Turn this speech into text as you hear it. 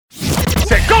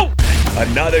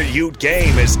Another Ute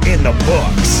game is in the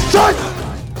books.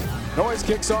 Noise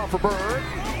kicks off for Bird.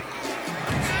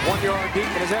 1 yard deep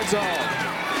in his end zone.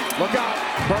 Look out.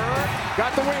 Bird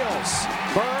got the wheels.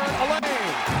 Bird a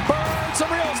lane. Bird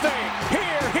some real estate.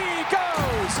 Here he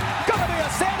goes. Gonna be a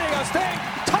San Diego State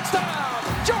touchdown.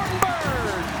 Jordan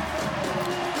Bird.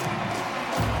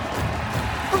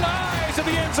 Flies to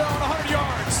the end zone, 100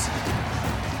 yards.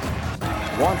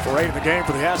 1 for 8 in the game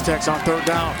for the Aztecs on third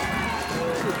down.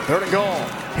 Third and goal.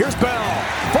 Here's Bell.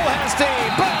 Full head of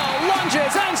steam. Bell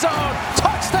lunges. End zone.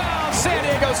 Touchdown, San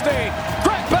Diego State.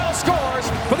 Greg Bell scores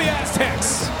for the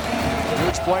Aztecs.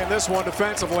 Utes playing this one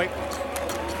defensively.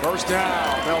 First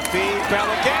down. They'll feed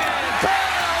Bell again.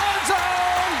 Bell, end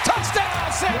zone.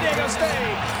 Touchdown, San Diego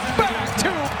State. Back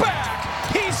to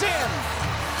back. He's in.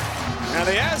 And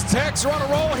the Aztecs are on a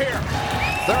roll here.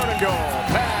 Third and goal.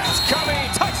 Pass. Covey.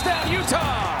 Touchdown,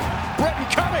 Utah. Britton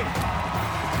Covey.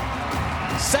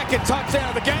 Second touchdown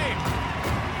of the game.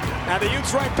 And the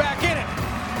Utes right back in it.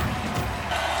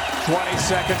 20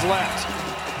 seconds left.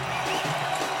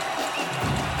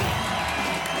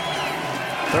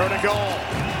 Third and goal.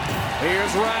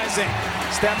 Here's Rising.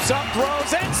 Steps up,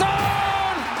 throws, end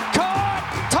zone! Caught!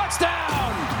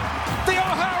 Touchdown! Theo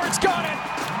Howard's got it!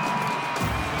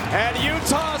 And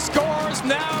Utah scores.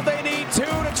 Now they need 2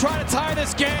 to try to tie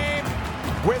this game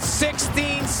with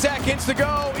 16 seconds to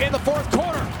go in the fourth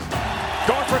quarter.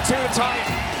 Going for 2 to tie it.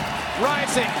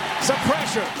 Rising, some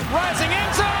pressure. Rising,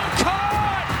 end zone,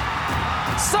 caught!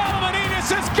 Solomon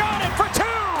Enos has got it for 2,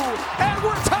 and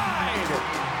we're tied.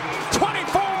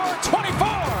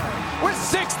 24-24 with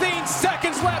 16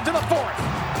 seconds left in the fourth.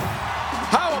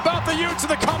 How about the Utes in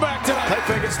the comeback tonight?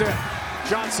 Play fake instead.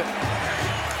 Johnson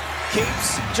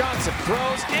keeps. Johnson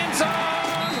throws, end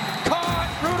zone, caught.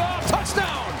 Rudolph,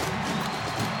 touchdown.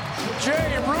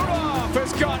 Jay Rudolph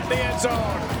has got it in the end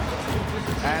zone.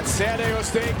 And San Diego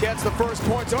State gets the first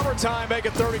points overtime, make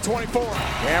it 30-24.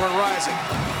 Cameron Rising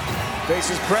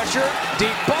faces pressure,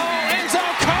 deep ball, end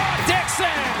zone, caught, Dixon!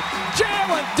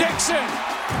 Jalen Dixon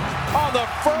on the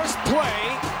first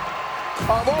play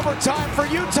of overtime for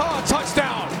Utah,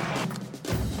 touchdown.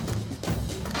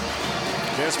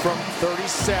 This from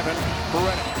 37,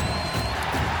 Beretta.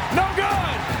 No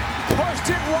good!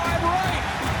 Pushed it wide right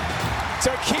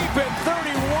to keep it 31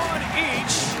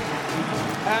 each.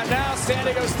 And now San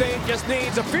Diego State just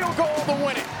needs a field goal to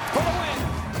win it. For the win.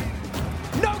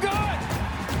 No good!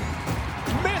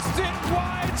 Missed it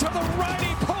wide to the right.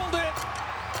 He pulled it.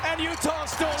 And Utah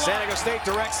still alive. San Diego State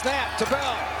direct snap to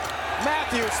Bell.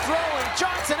 Matthews throwing.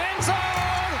 Johnson end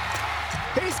zone.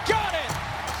 He's got it.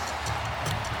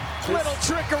 Little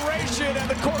trickeration, and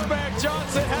the quarterback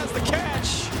Johnson has the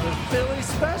catch. The Philly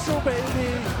special,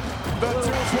 baby. The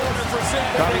two-pointer for San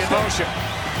Diego State. Cutting in motion.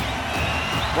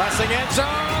 Blessing end zone.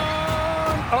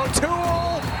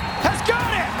 O'Toole has got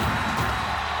it.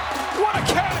 What a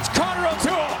catch, Connor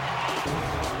O'Toole.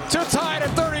 To tie it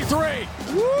at 33.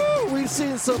 Woo! We've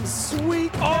seen some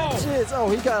sweet catches. Oh,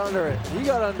 he got under it. He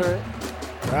got under it.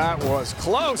 That was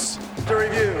close. To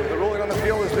review, the ruling on the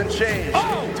field has been changed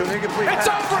to an incomplete It's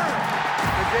pass. over.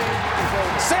 The game is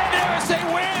over. San Diego State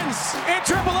wins in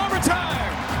triple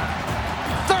overtime.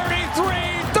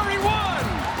 33-31.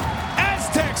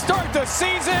 Aztecs start the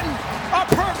season a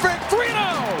perfect 3-0.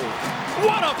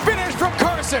 What a finish from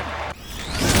Carson.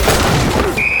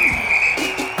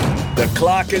 The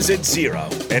clock is at 0,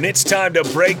 and it's time to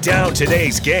break down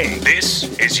today's game. This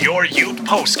is your Ute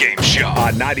postgame show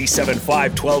on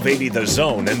 97.5 1280 The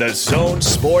Zone and the Zone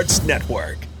Sports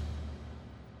Network.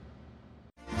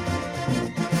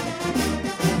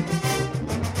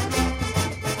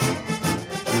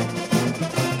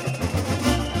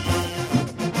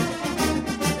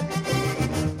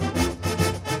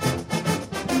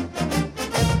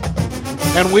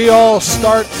 And we all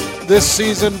start this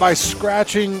season by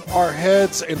scratching our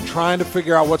heads and trying to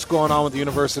figure out what's going on with the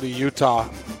University of Utah.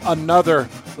 Another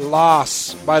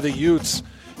loss by the Utes.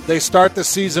 They start the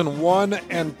season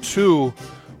 1-2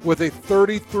 with a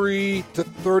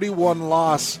 33-31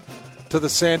 loss to the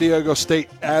San Diego State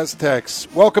Aztecs.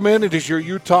 Welcome in. It is your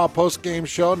Utah postgame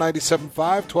show, 97.5,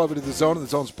 1280 The Zone and the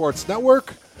Zone Sports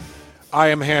Network. I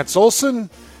am Hans Olsen.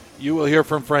 You will hear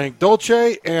from Frank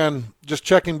Dolce, and just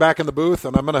checking back in the booth,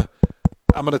 and I'm gonna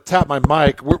tap my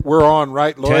mic. We're on,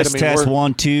 right, Lloyd? Test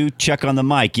 1, 2. Check on the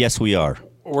mic. Yes, we are.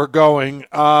 We're going.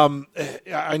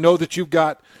 I know that you've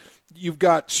got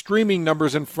streaming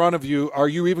numbers in front of you. Are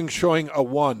you even showing a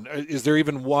 1? Is there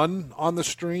even 1 on the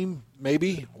stream?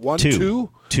 Maybe 1, 2?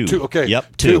 2. Okay.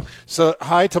 Yep. 2. So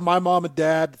hi to my mom and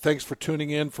dad. Thanks for tuning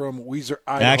in from Weiser,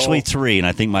 Idaho. Actually 3, and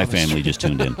I think my family just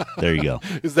tuned in. There you go.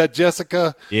 Is that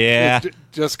Jessica? Yeah.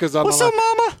 Jessica's on What's the up,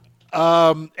 line. Mama?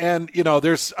 And,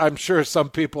 I'm sure some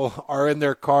people are in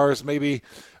their cars, maybe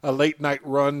a late night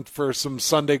run for some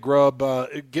Sunday grub,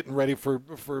 getting ready for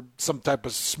some type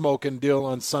of smoking deal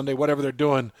on Sunday, whatever they're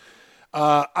doing.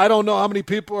 I don't know how many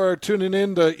people are tuning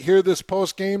in to hear this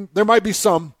post game. There might be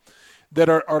some that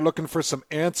are looking for some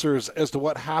answers as to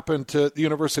what happened to the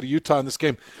University of Utah in this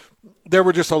game. There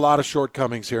were just a lot of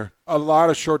shortcomings here,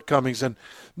 and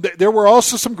there were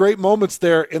also some great moments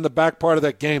there in the back part of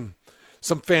that game.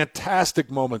 Some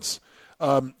fantastic moments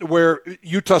where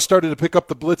Utah started to pick up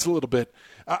the blitz a little bit.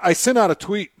 I sent out a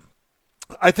tweet.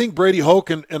 I think Brady Hoke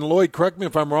and Lloyd, correct me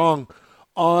if I'm wrong,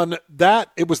 on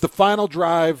that. It was the final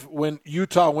drive when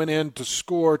Utah went in to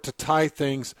score to tie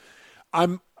things.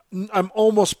 I'm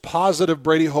almost positive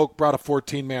Brady Hoke brought a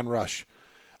 14-man rush.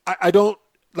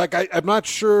 I'm not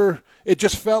sure. It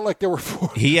just felt like there were four.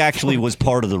 He actually was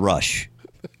part of the rush.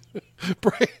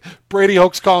 Brady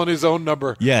Hoke's calling his own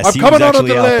number. Yes, I'm coming on a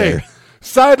delay.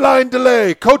 Sideline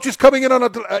delay. Coach is coming in on a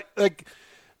delay.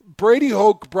 Brady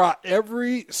Hoke brought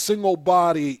every single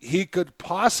body he could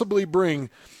possibly bring,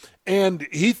 and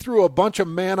he threw a bunch of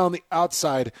man on the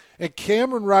outside. And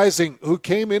Cameron Rising, who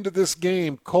came into this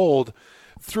game cold,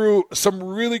 threw some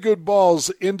really good balls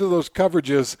into those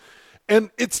coverages.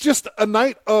 And it's just a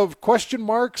night of question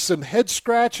marks and head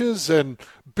scratches and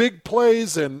big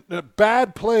plays and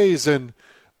bad plays. And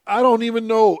I don't even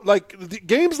know.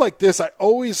 Games like this, I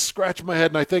always scratch my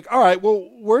head and I think, all right, well,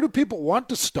 where do people want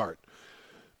to start?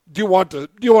 Do you want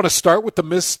to start with the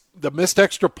missed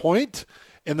extra point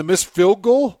and the missed field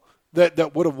goal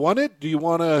that would have won it? Do you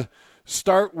want to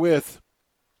start with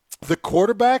the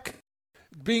quarterback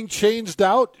being changed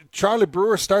out? Charlie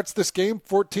Brewer starts this game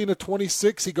 14 of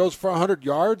 26. He goes for 100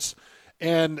 yards.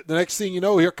 And the next thing you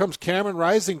know, here comes Cameron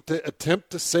Rising to attempt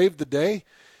to save the day.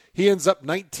 He ends up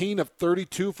 19 of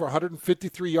 32 for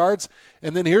 153 yards.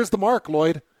 And then here's the mark,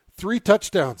 Lloyd. 3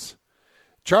 touchdowns.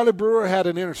 Charlie Brewer had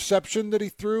an interception that he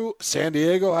threw. San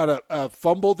Diego had a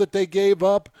fumble that they gave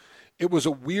up. It was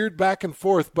a weird back and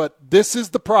forth, but this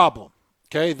is the problem.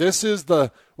 Okay, this is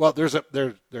there's a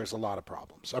lot of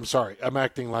problems. I'm sorry. I'm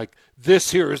acting like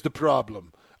this here is the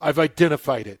problem. I've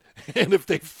identified it. And if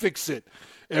they fix it,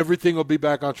 everything will be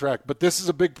back on track. But this is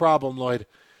a big problem, Lloyd.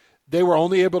 They were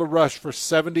only able to rush for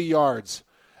 70 yards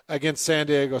against San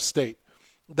Diego State.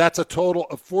 That's a total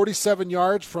of 47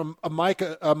 yards from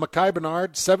Mekhi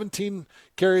Bernard, 17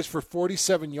 carries for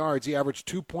 47 yards. He averaged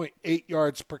 2.8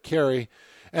 yards per carry.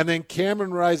 And then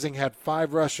Cameron Rising had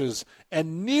 5 rushes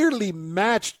and nearly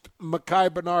matched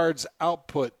Mekhi Bernard's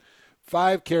output,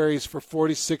 5 carries for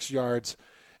 46 yards.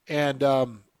 And, I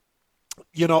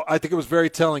think it was very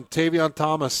telling. Tavion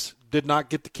Thomas did not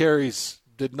get the carries,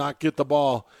 did not get the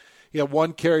ball. He had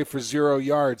 1 carry for 0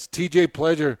 yards. TJ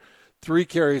Pledger, 3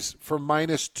 carries for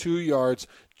 -2 yards.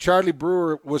 Charlie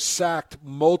Brewer was sacked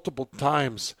multiple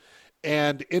times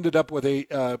and ended up with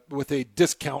a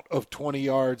discount of 20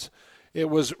 yards. It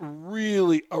was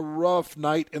really a rough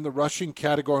night in the rushing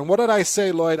category. And what did I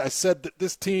say, Lloyd? I said that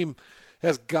this team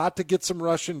has got to get some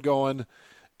rushing going,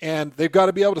 and they've got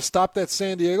to be able to stop that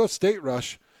San Diego State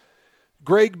rush.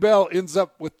 Greg Bell ends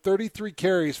up with 33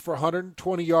 carries for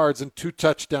 120 yards and 2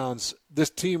 touchdowns. This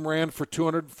team ran for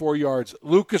 204 yards.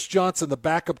 Lucas Johnson, the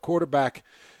backup quarterback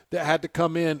that had to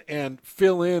come in and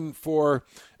fill in for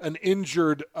an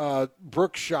injured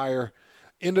Brookshire,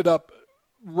 ended up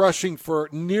rushing for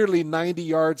nearly 90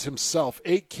 yards himself.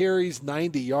 8 carries,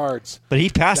 90 yards. But he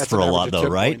passed for a lot, though,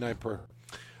 right?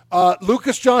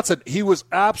 Lucas Johnson, he was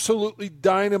absolutely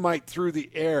dynamite through the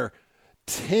air.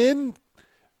 10,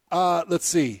 let's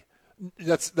see.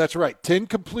 That's right. 10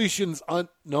 completions on,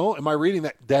 no, am I reading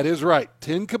that? That is right.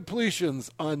 10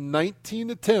 completions on 19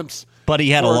 attempts. But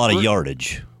he had a lot of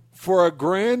yardage. For a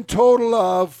grand total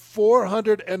of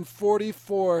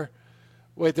 444.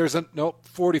 Wait,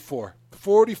 44.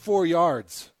 44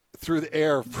 yards through the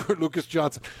air for Lucas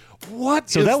Johnson.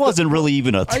 So that wasn't really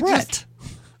even a threat.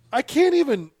 I can't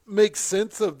even make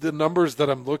sense of the numbers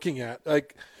that I'm looking at.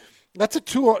 That's a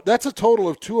total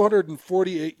of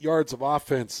 248 yards of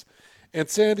offense, and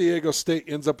San Diego State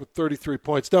ends up with 33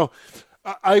 points. Now,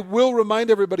 I will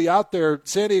remind everybody out there,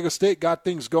 San Diego State got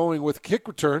things going with kick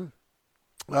return.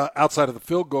 Outside of the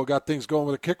field goal, got things going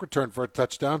with a kick return for a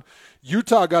touchdown.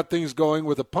 Utah got things going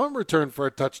with a punt return for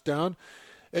a touchdown.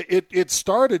 It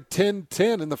started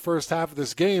 10-10 in the first half of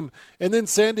this game, and then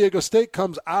San Diego State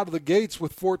comes out of the gates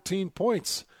with 14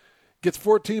 points. Gets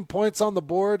 14 points on the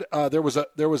board. There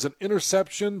was an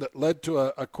interception that led to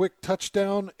a quick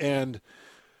touchdown, and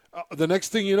the next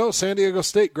thing you know, San Diego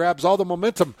State grabs all the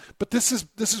momentum. But this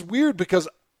is weird because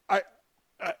I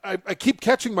keep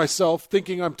catching myself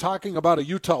thinking I'm talking about a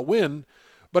Utah win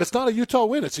But it's not a Utah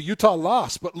win. It's a Utah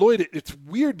loss. But, Lloyd, it's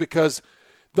weird because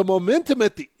the momentum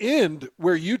at the end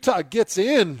where Utah gets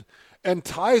in and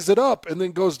ties it up and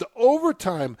then goes to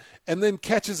overtime and then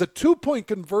catches a 2-point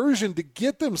conversion to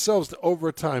get themselves to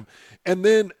overtime. And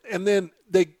then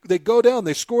they go down,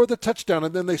 they score the touchdown,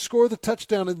 and then they score the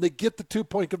touchdown and they get the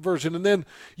 2-point conversion. And then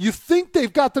you think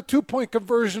they've got the 2-point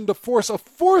conversion to force a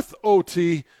fourth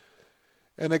OT,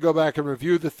 and they go back and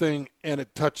review the thing, and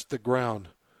it touched the ground.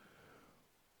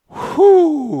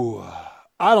 Whew.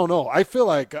 I don't know. I feel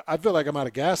like I'm out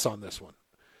of gas on this one.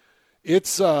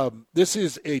 It's this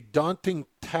is a daunting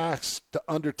task to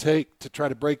undertake to try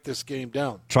to break this game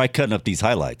down. Try cutting up these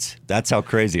highlights. That's how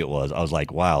crazy it was. I was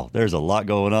like, wow, there's a lot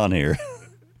going on here.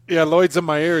 Yeah, Lloyd's in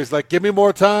my ear. He's like, give me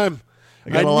more time. I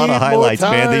got a lot of highlights,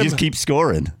 man. They just keep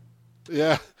scoring.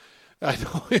 Yeah. I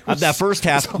know. That first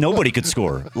half, nobody could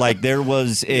score. Like there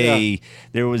was a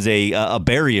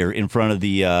barrier in front of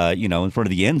the in front of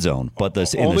the end zone. But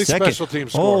in the second, special team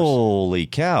scores. Holy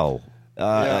cow!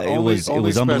 It was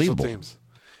unbelievable. Teams.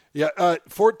 Yeah,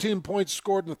 14 points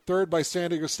scored in the third by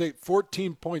San Diego State.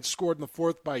 14 points scored in the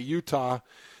fourth by Utah.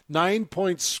 9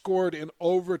 points scored in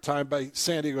overtime by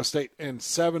San Diego State, and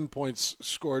 7 points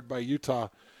scored by Utah.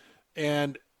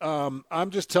 And I'm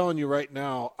just telling you right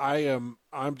now,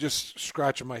 I'm just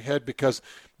scratching my head because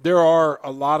there are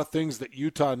a lot of things that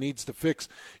Utah needs to fix.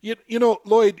 You know,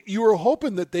 Lloyd, you were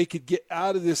hoping that they could get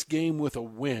out of this game with a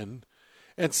win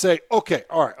and say, okay,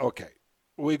 all right, okay,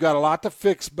 we've got a lot to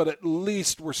fix, but at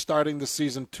least we're starting the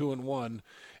season 2-1,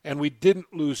 and we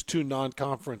didn't lose 2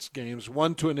 non-conference games,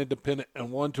 one to an independent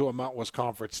and one to a Mount West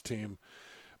Conference team.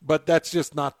 But that's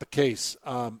just not the case.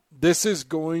 This is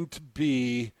going to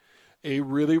be a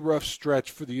really rough stretch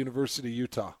for the University of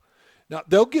Utah. Now,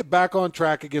 they'll get back on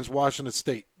track against Washington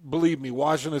State. Believe me,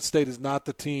 Washington State is not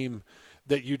the team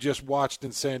that you just watched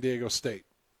in San Diego State.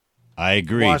 I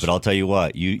agree, but I'll tell you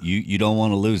what, you don't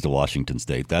want to lose to Washington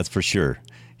State. That's for sure.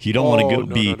 You don't want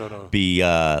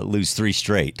to lose 3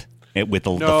 straight, with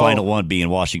the final one being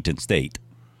Washington State.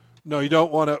 No, you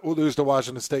don't want to lose to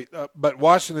Washington State. But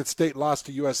Washington State lost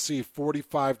to USC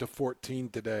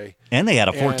 45-14 today. And they had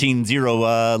a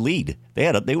 14-0 lead.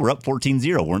 They were up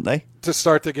 14-0, weren't they? To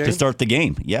start the game? To start the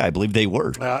game. Yeah, I believe they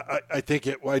were. I think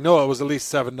I know it was at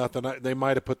least 7-0. They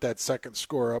might have put that second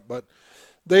score up, but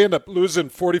they end up losing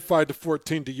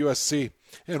 45-14 to USC.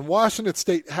 And Washington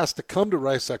State has to come to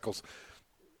Rice Eccles.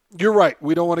 You're right.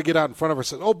 We don't want to get out in front of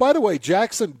ourselves. Oh, by the way,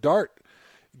 Jackson Dart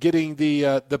getting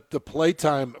the play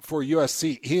time for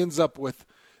USC. He ends up with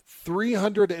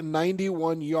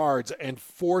 391 yards and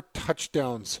 4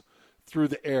 touchdowns through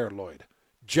the air, Lloyd.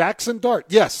 Jackson Dart,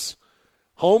 yes,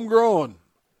 homegrown,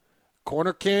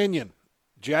 Corner Canyon.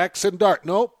 Jackson Dart,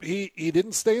 nope, he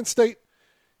didn't stay in state.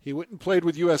 He went and played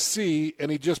with USC, and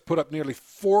he just put up nearly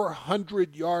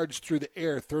 400 yards through the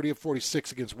air, 30 of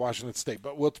 46 against Washington State.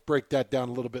 But we'll break that down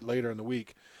a little bit later in the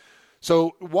week.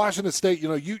 So Washington State,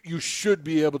 you should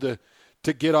be able to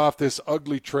get off this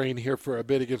ugly train here for a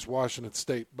bit against Washington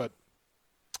State. But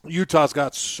Utah's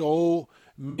got so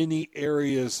many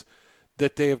areas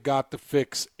that they have got to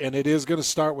fix, and it is going to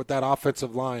start with that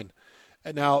offensive line.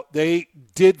 And now they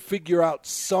did figure out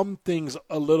some things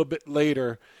a little bit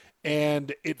later,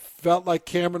 and it felt like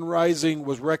Cameron Rising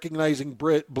was recognizing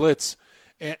blitz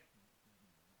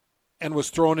and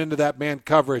was thrown into that man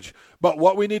coverage. But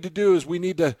what we need to do is we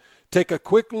need to take a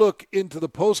quick look into the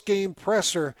post-game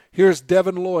presser. Here's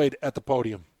Devin Lloyd at the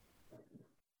podium.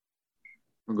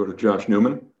 We'll go to Josh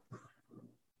Newman.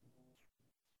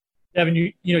 Devin,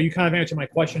 you kind of answered my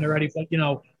question already, but,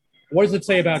 what does it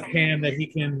say about Cam that he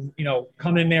can,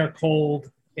 come in there cold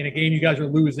in a game you guys are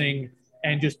losing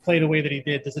and just play the way that he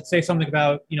did? Does it say something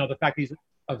about, the fact he's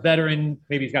a veteran,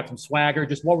 maybe he's got some swagger?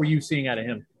 Just what were you seeing out of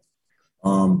him?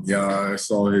 I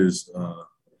saw his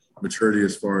maturity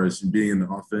as far as being in the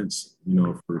offense,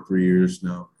 for 3 years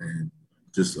now, and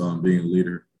just being a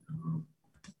leader.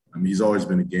 He's always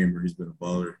been a gamer. He's been a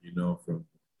baller,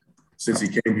 since he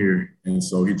came here, and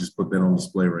so he just put that on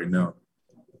display right now.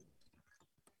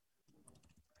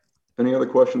 Any other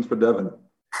questions for Devin?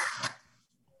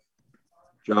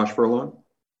 Josh Furlong?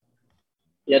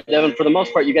 Yeah, Devin, for the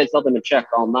most part, you guys held them in check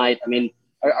all night.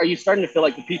 Are you starting to feel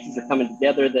like the pieces are coming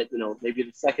together that, maybe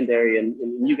the secondary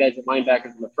and you guys at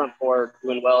linebackers in the front four are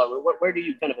doing well? Where do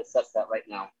you kind of assess that right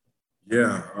now?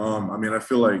 Yeah, I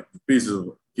feel like the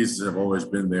pieces have always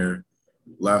been there.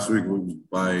 Last week was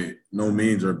by no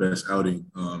means our best outing,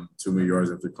 2 many yards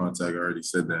after contact. I already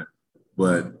said that.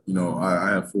 But, I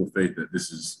have full faith that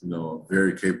this is, a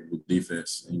very capable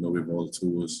defense. We have all the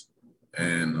tools.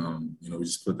 And, we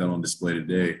just put that on display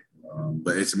today.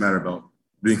 But it's a matter about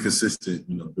being consistent,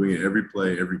 doing it every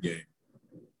play, every game.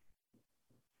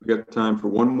 We got time for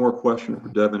one more question for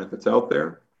Devin if it's out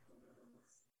there.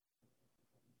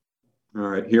 All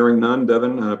right, hearing none,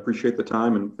 Devin, I appreciate the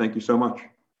time and thank you so much.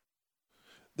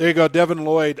 There you go, Devin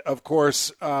Lloyd. Of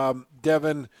course,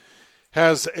 Devin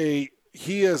has a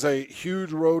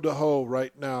huge road to hoe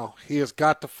right now. He has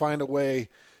got to find a way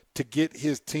to get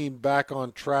his team back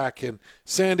on track, and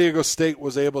San Diego State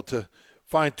was able to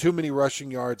find too many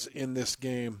rushing yards in this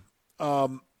game.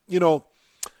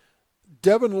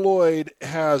 Devin Lloyd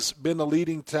has been the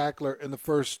leading tackler in the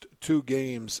first two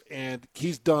games, and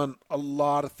he's done a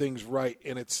lot of things right.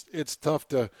 And it's tough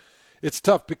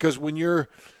because when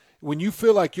you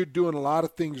feel like you're doing a lot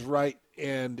of things right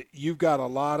and you've got a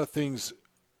lot of things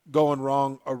going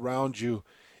wrong around you,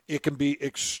 it can be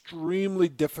extremely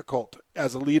difficult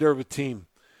as a leader of a team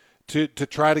to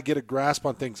try to get a grasp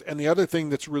on things. And the other thing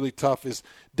that's really tough is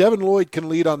Devin Lloyd can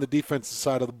lead on the defensive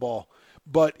side of the ball,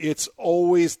 but it's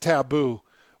always taboo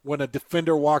when a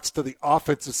defender walks to the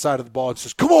offensive side of the ball and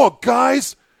says, "Come on,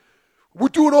 guys, we're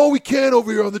doing all we can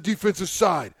over here on the defensive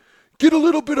side. Get a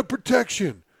little bit of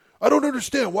protection. I don't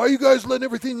understand. Why are you guys letting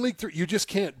everything leak through?" You just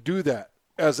can't do that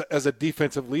as a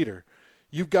defensive leader.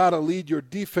 You've got to lead your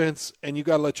defense, and you've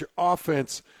got to let your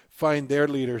offense find their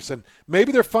leaders. And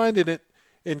maybe they're finding it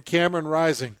in Cameron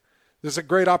Rising. This is a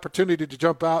great opportunity to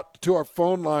jump out to our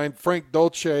phone line. Frank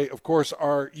Dolce, of course,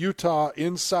 our Utah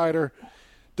insider,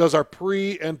 does our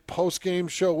pre- and post-game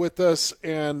show with us.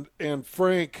 And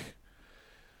Frank,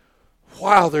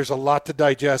 wow, there's a lot to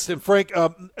digest. And Frank,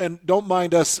 and don't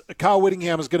mind us, Kyle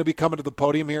Whittingham is going to be coming to the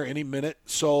podium here any minute.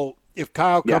 So if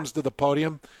Kyle comes to the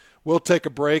podium, we'll take a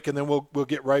break, and then we'll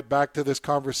get right back to this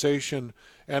conversation.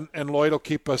 And Lloyd will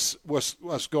keep us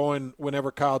going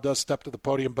whenever Kyle does step to the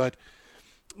podium. But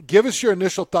give us your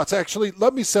initial thoughts. Actually,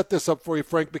 let me set this up for you,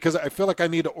 Frank, because I feel like I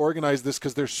need to organize this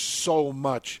because there's so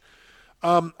much.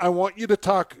 I want you to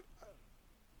talk.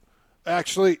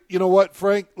 Actually, you know what,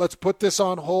 Frank? Let's put this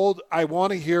on hold. I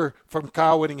want to hear from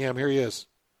Kyle Whittingham. Here he is.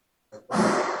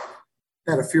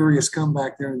 Had a furious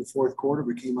comeback there in the fourth quarter.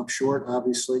 We came up short,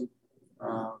 obviously.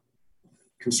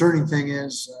 Concerning thing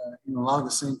is, a lot of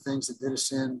the same things that did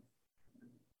us in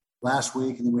last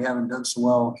week, and then we haven't done so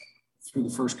well through the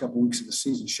first couple of weeks of the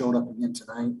season, showed up again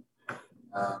tonight.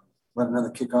 Let another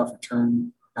kickoff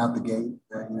return out the gate.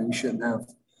 You shouldn't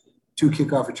have 2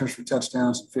 kickoff returns for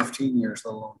touchdowns in 15 years,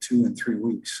 let alone 2 in 3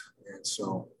 weeks. And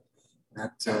so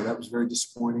that was very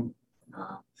disappointing.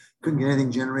 Couldn't get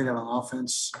anything generated on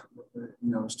offense. It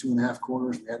was 2.5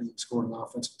 quarters. We hadn't even scored an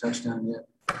offensive touchdown yet.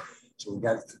 So we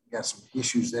got some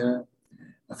issues there.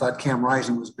 I thought Cam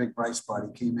Rising was a big bright spot.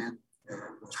 He came in and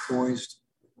was poised.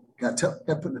 Got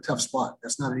put in a tough spot.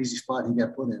 That's not an easy spot he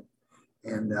got put in.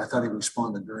 And I thought he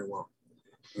responded very well.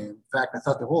 And in fact, I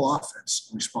thought the whole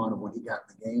offense responded when he got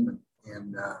in the game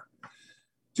and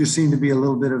just seemed to be a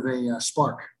little bit of a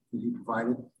spark that he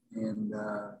provided. And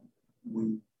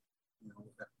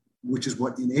which is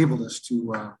what enabled us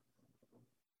to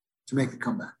make the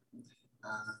comeback.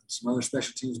 Some other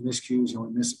special teams miscues.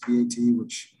 We missed a PAT,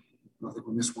 which I don't think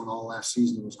we missed one all last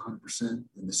season. It was 100%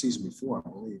 in the season before, I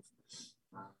believe.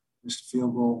 Missed a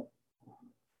field goal.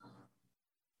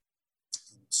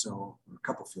 So a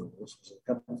couple field goals. Was it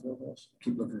a couple field goals?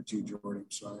 Keep looking at you, Jordy.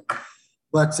 I'm sorry.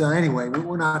 But anyway,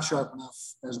 we're not sharp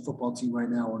enough as a football team right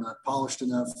now. We're not polished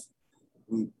enough.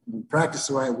 We practice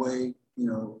the right way,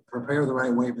 prepare the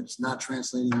right way, but it's not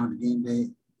translating onto game day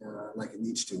like it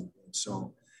needs to. And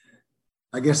so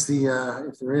I guess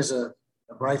if there is a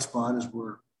bright spot is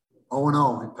we're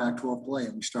 0-0 in Pac-12 play,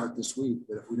 and we start this week.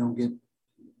 But if we don't get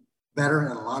better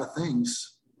at a lot of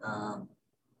things, we're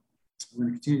going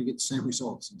to continue to get the same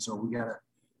results. And so we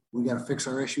got to fix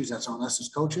our issues. That's on us as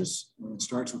coaches. And it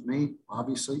starts with me,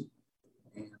 obviously,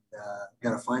 and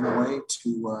got to find a way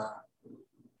to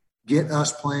get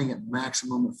us playing at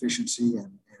maximum efficiency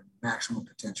and maximum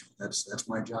potential. That's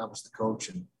my job as the coach.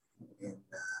 And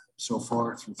so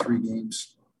far through 3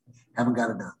 games, haven't got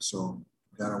it done. So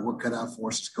we've got our work cut out for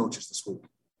us as coaches this week.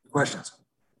 Questions?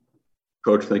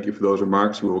 Coach, thank you for those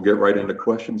remarks. We will get right into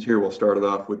questions here. We'll start it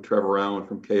off with Trevor Allen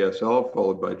from KSL,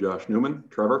 followed by Josh Newman.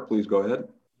 Trevor, please go ahead.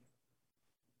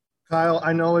 Kyle,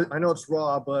 I know it's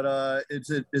raw, but is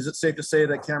it safe to say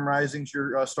that Cam Rising's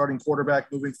your starting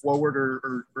quarterback moving forward,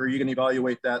 or are you going to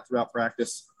evaluate that throughout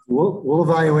practice? We'll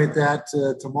evaluate that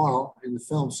tomorrow in the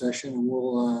film session, and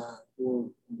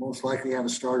we'll most likely have a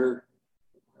starter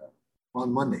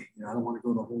on Monday. I don't want to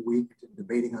go the whole week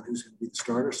debating on who's going to be the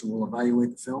starter, so we'll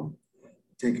evaluate the film,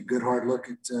 take a good hard look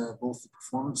at both the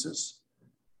performances,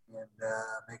 and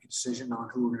make a decision on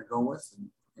who we're going to go with.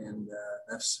 And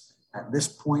that's at this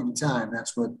point in time,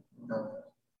 that's what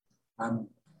I'm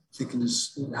thinking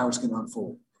is how it's going to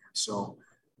unfold. So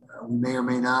We may or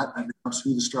may not announce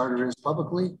who the starter is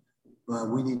publicly, but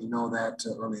we need to know that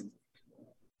early.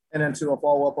 And then to a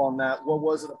follow-up on that, what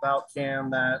was it about Cam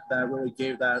that really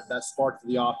gave that spark to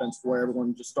the offense where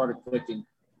everyone just started clicking?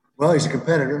 Well, he's a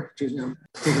competitor. I'm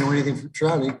taking away anything from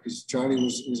Charlie because Charlie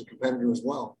was a competitor as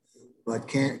well. But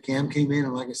Cam came in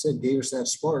and, like I said, gave us that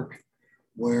spark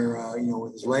where,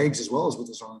 with his legs as well as with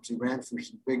his arms, he ran for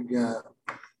some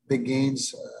big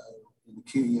gains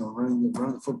in the running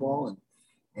the football.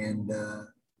 And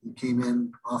he came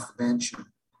in off the bench.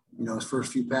 And, his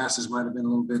first few passes might have been a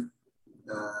little bit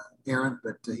errant,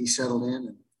 but he settled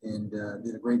in and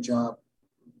did a great job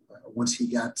once he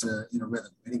got in a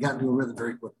rhythm. And he got into a rhythm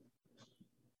very quickly.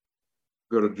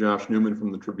 Go to Josh Newman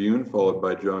from the Tribune, followed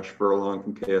by Josh Furlong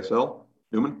from KSL.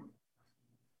 Newman?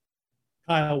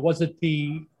 Kyle, was it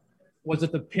the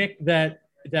pick that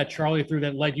Charlie threw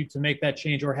that led you to make that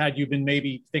change, or had you been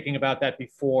maybe thinking about that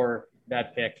before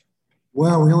that pick?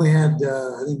 Well, we only had,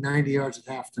 I think, 90 yards at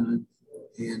halftime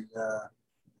and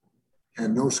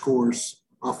had no scores,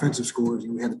 offensive scores.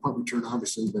 We had the punt return,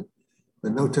 obviously,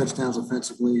 but no touchdowns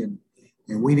offensively. And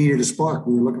we needed a spark.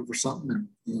 We were looking for something.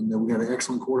 And we got an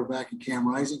excellent quarterback in Cam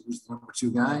Rising, who's the number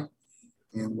 2 guy.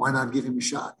 And why not give him a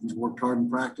shot? He's worked hard in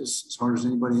practice, as hard as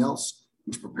anybody else.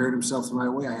 He's prepared himself the right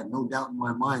way. I had no doubt in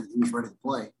my mind that he was ready to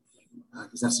play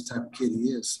because that's the type of kid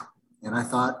he is. And I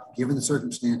thought, given the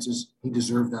circumstances, he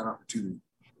deserved that opportunity.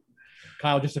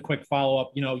 Kyle, just a quick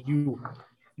follow-up. You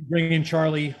bring in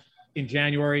Charlie in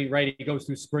January, right? He goes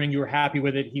through spring. You were happy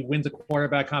with it. He wins a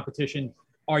quarterback competition.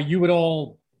 Are you at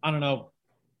all, I don't know,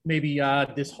 maybe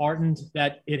disheartened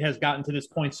that it has gotten to this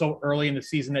point so early in the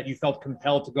season that you felt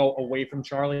compelled to go away from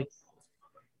Charlie?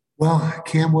 Well,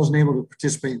 Cam wasn't able to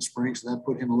participate in spring, so that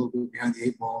put him a little bit behind the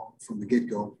 8 ball from the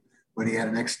get-go. But he had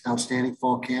an outstanding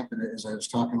fall camp, and as I was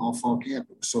talking all fall camp,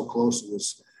 it was so close. It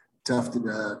was tough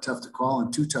to call,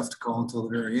 and too tough to call until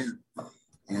the very end.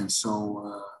 And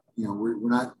so, we're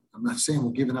not. I'm not saying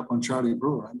we're giving up on Charlie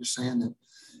Brewer. I'm just saying that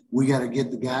we got to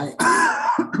get the guy,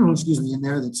 in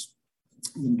there that's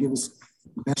going to give us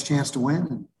the best chance to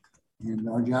win. And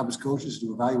our job as coaches is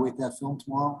to evaluate that film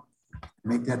tomorrow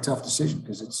and make that tough decision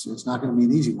because it's not going to be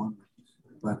an easy one.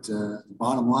 But the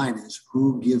bottom line is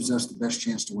who gives us the best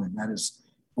chance to win. That is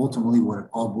ultimately what it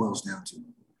all boils down to.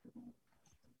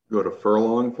 Go to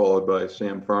Furlong, followed by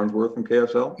Sam Farnsworth from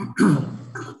KSL.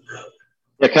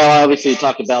 Yeah, Kyle, obviously you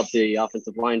talked about the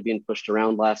offensive line being pushed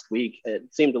around last week. It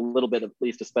seemed a little bit, at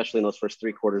least especially in those first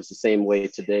 3 quarters, the same way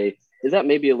today. Is that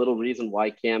maybe a little reason why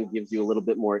Cam gives you a little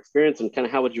bit more experience? And kind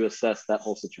of how would you assess that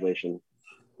whole situation?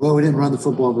 Well, we didn't run the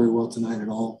football very well tonight at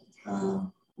all.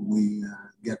 We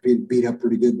got beat up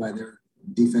pretty good by their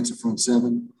defensive front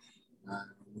 7.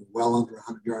 Well under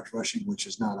 100 yards rushing, which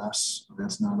is not us.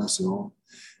 That's not us at all.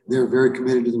 They're very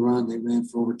committed to the run. They ran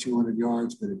for over 200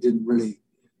 yards, but it didn't really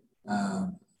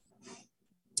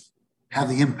have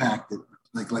the impact that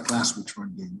like last week's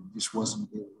run game. It just wasn't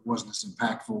as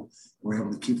impactful. We were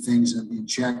able to keep things in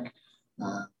check.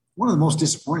 One of the most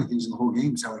disappointing things in the whole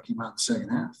game is how it came out in the second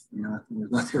half. We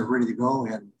thought they were ready to go. We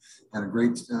had a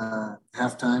great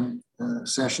halftime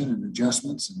session and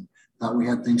adjustments, and thought we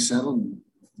had things settled. And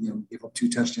gave up 2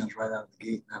 touchdowns right out of the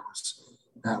gate.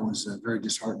 That was very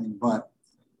disheartening. But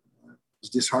as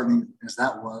disheartening as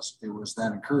that was, it was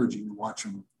that encouraging to watch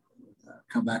them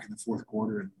come back in the fourth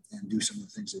quarter and do some of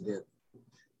the things they did.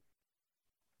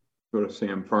 Go to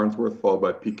Sam Farnsworth, followed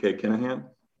by PK Kinahan.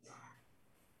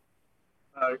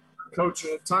 Coach,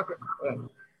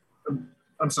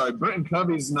 Britton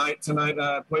Covey's night tonight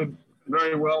played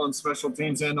very well on special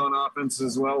teams and on offense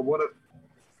as well.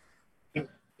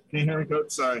 Can you hear me,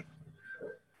 Coach? Sorry.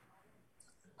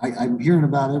 I'm hearing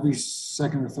about every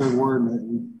second or third word.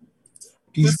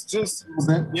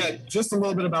 Just a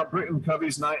little bit about Britton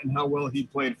Covey's night and how well he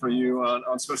played for you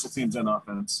on special teams and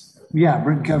offense. Yeah,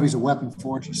 Britton Covey's a weapon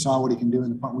for us. You saw what he can do in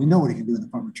the punt. We know what he can do in the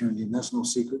punt return game. That's no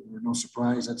secret or no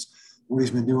surprise. That's what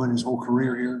he's been doing his whole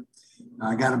career here.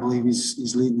 I got to believe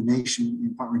he's leading the nation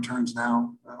in punt returns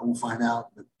now. We'll find out,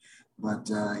 but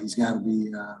he's got to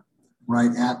be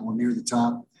right at or near the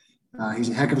top. He's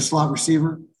a heck of a slot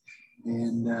receiver,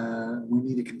 and we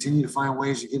need to continue to find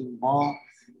ways to get him the ball.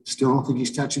 Still don't think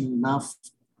he's touching enough.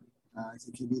 I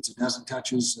think he needs 12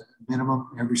 touches minimum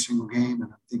every single game,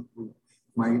 and I think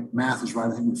my math is right.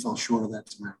 I think we fell short of that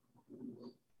tonight.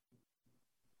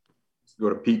 Go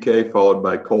to PK, followed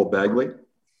by Cole Bagley.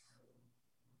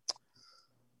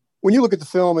 When you look at the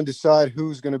film and decide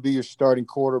who's going to be your starting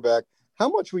quarterback, how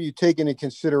much will you take into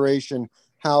consideration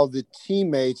how the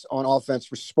teammates on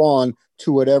offense respond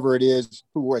to whoever it is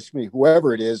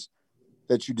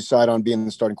that you decide on being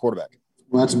the starting quarterback?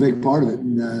 Well, that's a big part of it.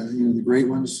 And, the great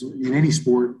ones in any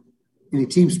sport, any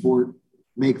team sport,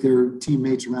 make their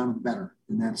teammates around them better.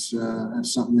 And that's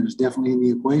something that is definitely in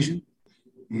the equation.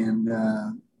 And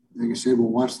like I said, we'll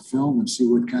watch the film and see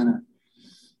what kind of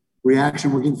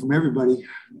reaction we're getting from everybody,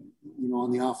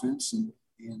 on the offense. And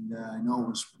I know it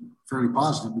was fairly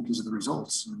positive because of the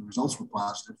results. And the results were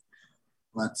positive.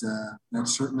 But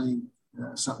that's certainly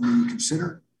something that you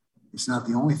consider. It's not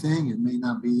the only thing. It may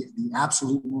not be the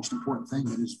absolute most important thing,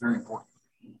 but it's very important.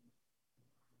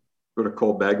 Go to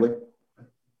Cole Bagley.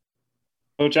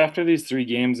 Coach, after these 3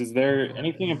 games, is there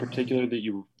anything in particular that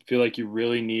you feel like you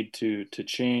really need to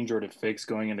change or to fix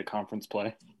going into conference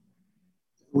play?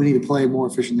 We need to play more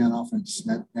efficiently on offense.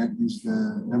 That is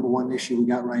the number one issue we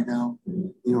got right now.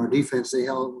 Our defense, they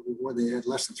had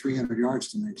less than 300 yards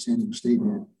tonight. San Diego State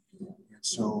did. And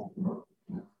so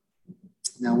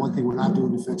now one thing we're not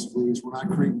doing defensively is we're not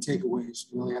creating takeaways.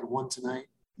 We only had 1 tonight,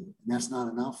 and that's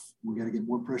not enough. We got to get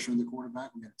more pressure on the quarterback.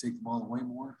 We got to take the ball away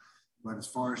more. But as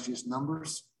far as just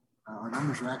numbers, our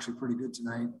numbers are actually pretty good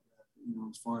tonight,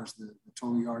 as far as the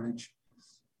total yardage.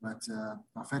 But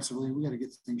offensively, we got to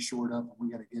get things shored up.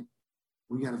 We got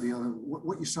to be able to,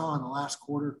 what you saw in the last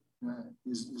quarter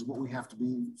is what we have to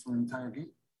be for an entire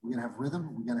game. We got to have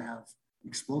rhythm. We got to have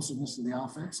explosiveness to the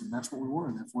offense, and that's what we were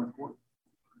in that fourth quarter.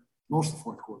 Most of the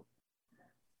fourth quarter.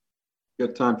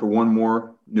 Got time for one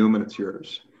more. Newman, it's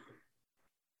yours.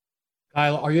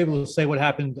 Kyle, are you able to say what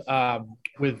happened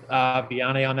with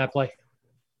Vianney on that play?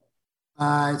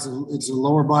 It's a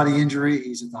lower body injury.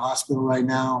 He's at the hospital right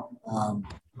now.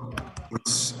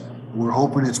 We're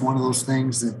hoping it's one of those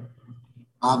things that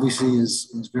obviously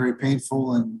is very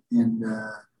painful and in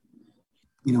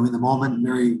the moment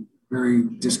very, very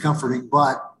discomforting.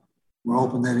 But we're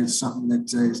hoping that it's something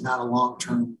that is not a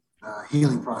long-term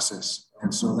healing process.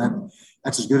 And so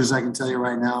that's as good as I can tell you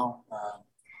right now.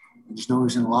 I just know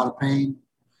he's in a lot of pain,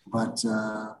 but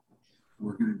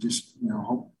we're going to just,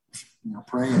 hope,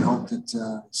 pray and hope that it's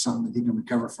something that he can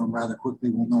recover from rather quickly.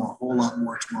 We'll know a whole lot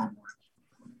more tomorrow morning.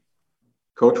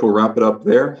 Coach, we'll wrap it up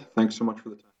there. Thanks so much for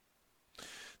the time.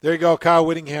 There you go, Kyle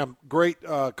Whittingham. Great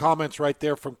comments right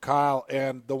there from Kyle.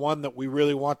 And the one that we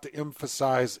really want to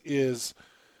emphasize is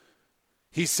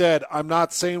he said, I'm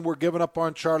not saying we're giving up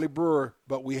on Charlie Brewer,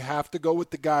 but we have to go with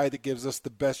the guy that gives us the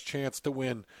best chance to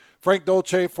win. Frank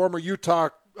Dolce, former Utah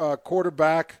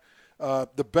quarterback,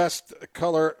 the best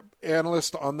color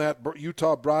analyst on that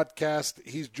Utah broadcast.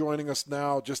 He's joining us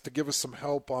now just to give us some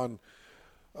help on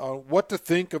what to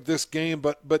think of this game.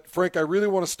 But Frank, I really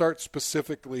want to start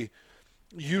specifically.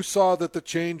 You saw that the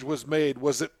change was made.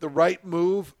 Was it the right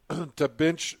move to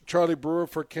bench Charlie Brewer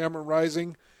for Cameron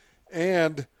Rising?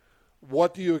 And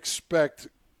what do you expect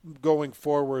going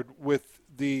forward with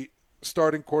the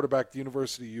starting quarterback at the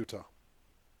University of Utah?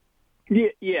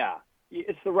 Yeah,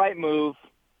 it's the right move.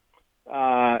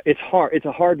 It's hard. It's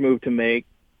a hard move to make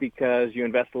because you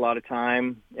invest a lot of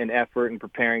time and effort in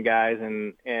preparing guys.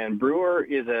 And Brewer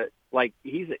is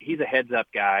he's a heads up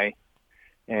guy,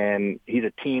 and he's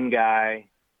a team guy.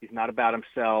 He's not about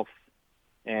himself,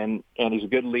 and he's a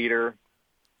good leader.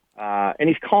 And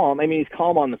he's calm. I mean, he's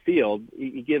calm on the field.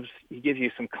 He gives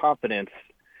you some confidence.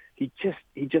 He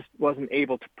just wasn't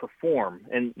able to perform.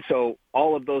 And so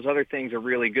all of those other things are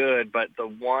really good, but the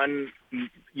one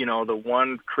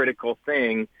critical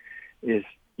thing is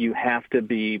you have to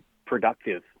be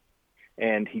productive.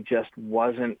 And he just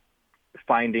wasn't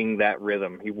finding that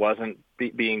rhythm. He wasn't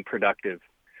being productive.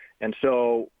 And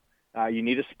so you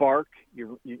need a spark.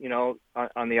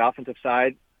 On the offensive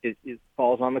side, it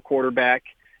falls on the quarterback.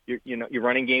 Your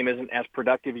running game isn't as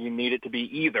productive as you need it to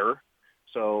be either.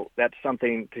 So that's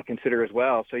something to consider as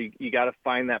well. So you got to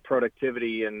find that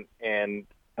productivity. And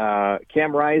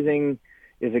Cam Rising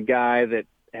is a guy that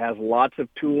has lots of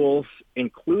tools,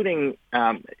 including,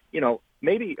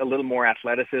 maybe a little more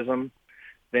athleticism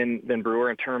than Brewer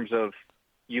in terms of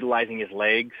utilizing his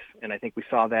legs. And I think we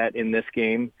saw that in this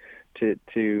game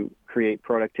to create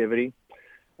productivity.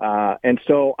 And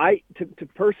so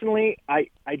personally, I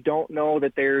don't know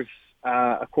that there's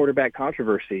a quarterback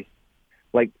controversy.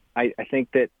 I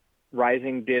think that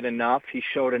Rising did enough. He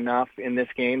showed enough in this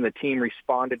game. The team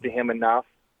responded to him enough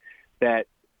that,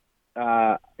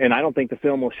 and I don't think the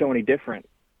film will show any different,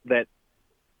 that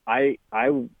I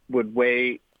would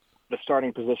weigh the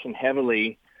starting position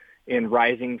heavily in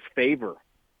Rising's favor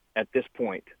at this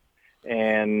point.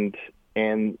 And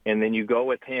then you go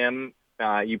with him.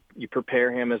 You prepare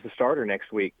him as the starter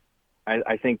next week.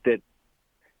 I think that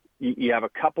you have a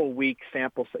couple week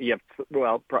sample. You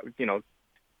have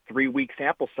 3-week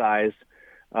sample size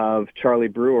of Charlie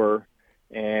Brewer,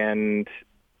 and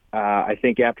I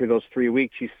think after those 3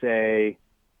 weeks, you say,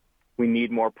 we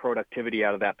need more productivity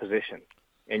out of that position.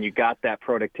 And you got that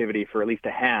productivity for at least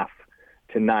a half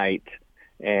tonight.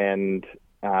 And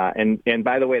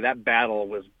by the way, that battle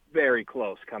was very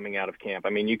close coming out of camp. I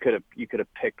mean, you could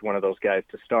have picked one of those guys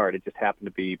to start. It just happened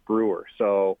to be Brewer.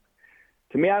 So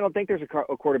to me, I don't think there's a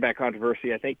quarterback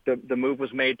controversy. I think the move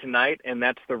was made tonight, and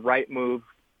that's the right move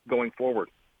going forward.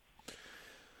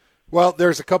 Well,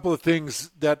 there's a couple of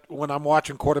things that when I'm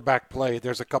watching quarterback play,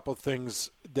 there's a couple of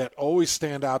things that always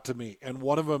stand out to me. And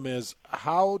one of them is,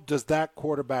 how does that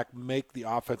quarterback make the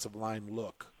offensive line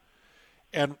look?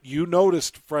 And you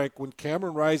noticed, Frank, when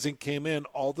Cameron Rising came in,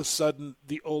 all of a sudden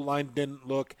the O-line didn't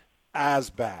look as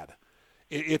bad.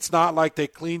 It's not like they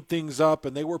cleaned things up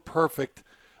and they were perfect.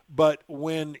 But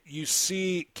when you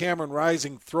see Cameron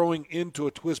Rising throwing into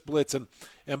a twist blitz,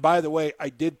 and by the way, I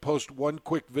did post one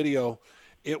quick video.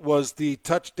 It was the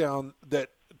touchdown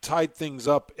that tied things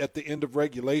up at the end of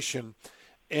regulation,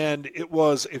 and it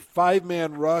was a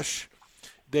 5-man rush.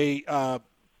 They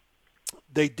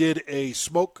did a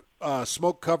smoke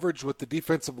coverage with the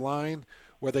defensive line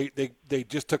where they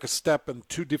just took a step and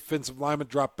 2 defensive linemen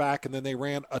dropped back, and then they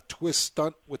ran a twist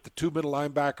stunt with the 2 middle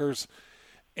linebackers.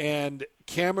 And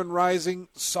Cameron Rising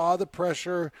saw the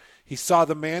pressure, he saw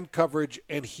the man coverage,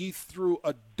 and he threw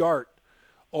a dart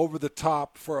over the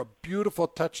top for a beautiful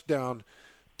touchdown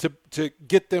to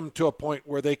get them to a point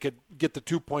where they could get the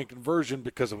 2-point conversion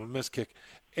because of a missed kick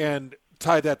and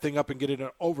tie that thing up and get it in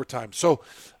overtime. So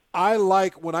I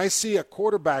like when I see a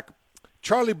quarterback.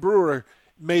 Charlie Brewer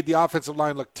made the offensive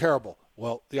line look terrible.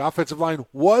 Well, the offensive line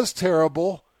was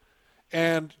terrible,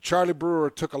 and Charlie Brewer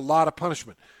took a lot of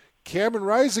punishment. Cameron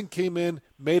Rising came in,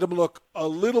 made them look a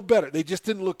little better. They just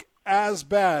didn't look as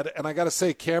bad, and I got to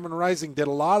say Cameron Rising did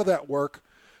a lot of that work.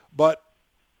 But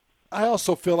I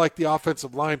also feel like the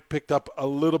offensive line picked up a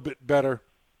little bit better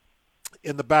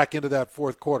in the back end of that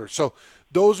fourth quarter. So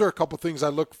those are a couple things I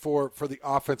look for the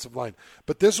offensive line.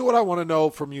 But this is what I want to know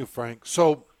from you, Frank.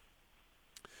 So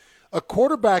a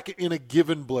quarterback in a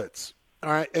given blitz,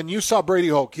 all right, and you saw Brady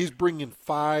Hoke. He's bringing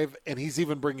 5, and he's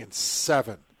even bringing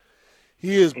 7.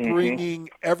 He is bringing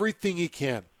everything he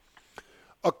can.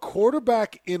 A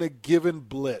quarterback in a given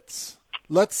blitz,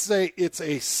 let's say it's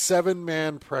a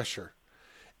 7-man pressure,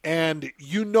 and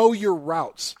you know your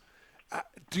routes.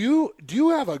 Do you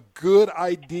have a good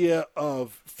idea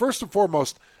of, first and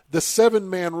foremost, the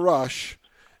 7-man rush,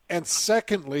 and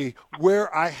secondly,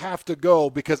 where I have to go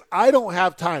because I don't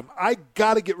have time? I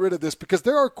got to get rid of this because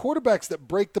there are quarterbacks that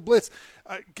break the blitz.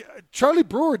 Charlie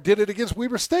Brewer did it against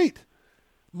Weber State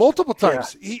multiple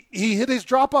times. Yeah. He hit his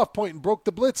drop-off point and broke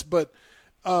the blitz, but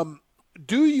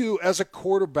do you, as a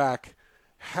quarterback,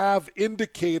 have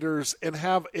indicators and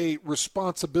have a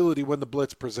responsibility when the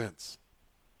blitz presents?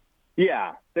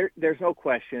 Yeah, there's no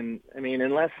question. I mean,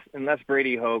 unless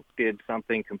Brady Hoke did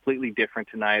something completely different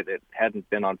tonight that hadn't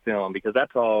been on film, because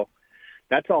that's all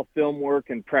film work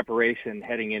and preparation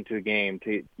heading into a game.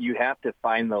 You have to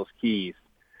find those keys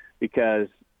because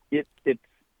it's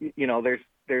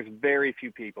there's very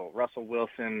few people. Russell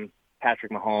Wilson,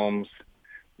 Patrick Mahomes.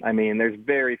 I mean, there's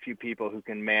very few people who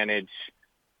can manage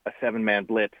a 7-man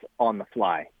blitz on the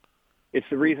fly. It's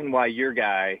the reason why your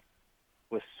guy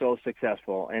was so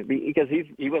successful, and because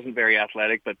he wasn't very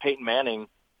athletic, but Peyton Manning,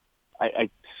 I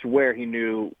swear he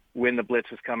knew when the blitz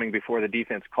was coming before the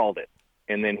defense called it,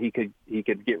 and then he could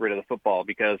get rid of the football,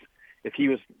 because if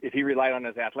he relied on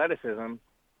his athleticism,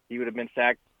 he would have been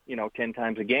sacked 10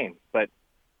 times a game. But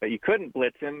you couldn't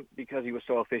blitz him because he was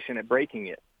so efficient at breaking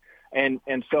it, and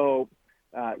so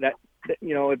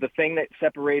the thing that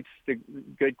separates the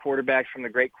good quarterbacks from the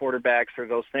great quarterbacks are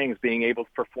those things: being able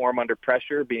to perform under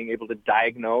pressure, being able to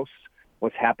diagnose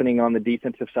what's happening on the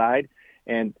defensive side,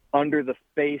 and under the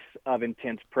face of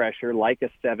intense pressure, like a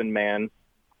 7-man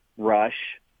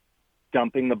rush,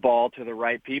 dumping the ball to the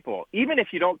right people, even if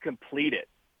you don't complete it.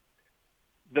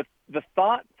 The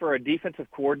thought for a defensive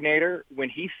coordinator, when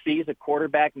he sees a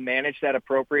quarterback manage that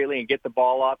appropriately and get the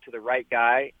ball off to the right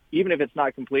guy, even if it's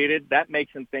not completed, that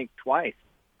makes him think twice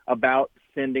about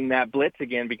sending that blitz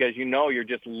again, because you're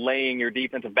just laying your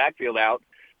defensive backfield out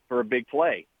for a big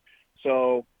play.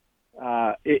 So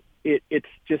it's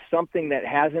just something that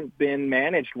hasn't been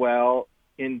managed well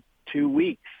in 2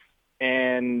 weeks.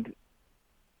 And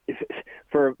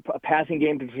for a passing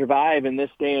game to survive in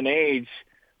this day and age,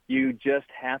 you just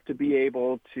have to be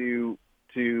able to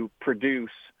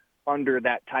produce under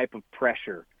that type of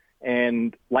pressure.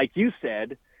 And like you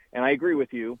said, and I agree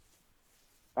with you,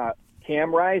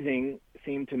 Cam Rising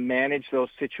seemed to manage those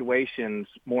situations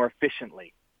more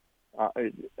efficiently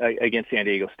against San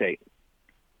Diego State.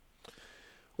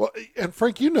 Well, and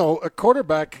Frank, a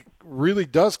quarterback really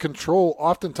does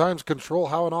oftentimes control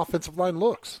how an offensive line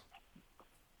looks.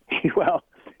 Well,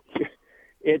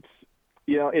 it's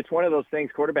one of those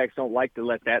things. Quarterbacks don't like to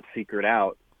let that secret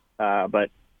out, but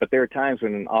there are times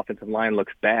when an offensive line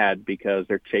looks bad because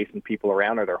they're chasing people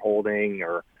around, or they're holding,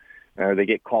 or they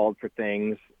get called for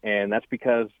things, and that's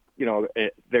because you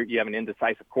have an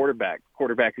indecisive quarterback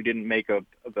who didn't make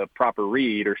the proper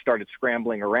read or started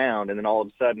scrambling around, and then all of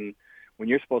a sudden, when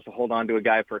you're supposed to hold on to a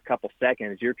guy for a couple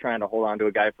seconds, you're trying to hold on to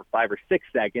a guy for 5 or 6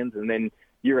 seconds, and then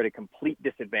you're at a complete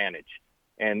disadvantage.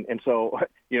 And so,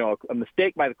 a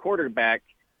mistake by the quarterback,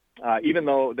 even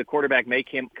though the quarterback may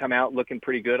come out looking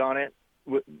pretty good on it,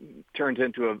 turns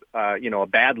into a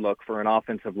bad look for an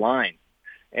offensive line.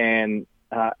 And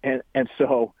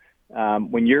so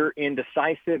when you're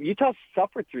indecisive, Utah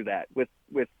suffered through that with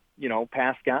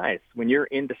past guys. When you're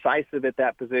indecisive at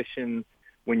that position,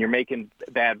 when you're making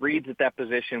bad reads at that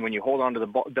position, when you hold on to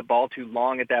the ball too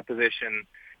long at that position,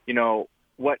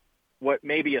 what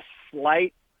may be a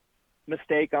slight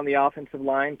mistake on the offensive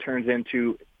line turns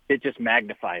into, it just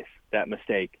magnifies that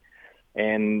mistake.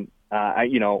 And I'm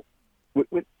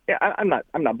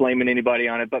not blaming anybody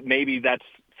on it, but maybe that's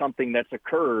something that's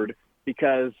occurred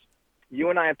because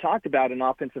you and I have talked about an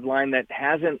offensive line that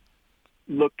hasn't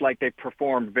looked like they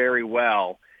performed very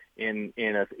well in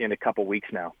a couple weeks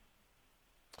now.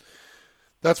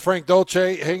 That's Frank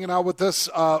Dolce hanging out with us.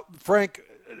 Frank,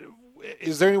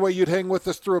 is there any way you'd hang with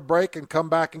us through a break and come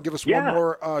back and give us one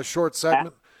more short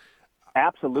segment?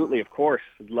 Absolutely, of course.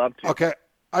 I'd love to. Okay.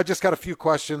 I just got a few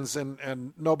questions,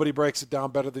 and nobody breaks it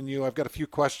down better than you. I've got a few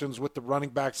questions with the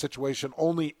running back situation,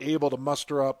 only able to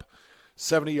muster up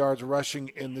 70 yards rushing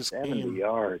in this game. 70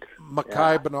 yards.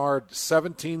 Mekhi Bernard,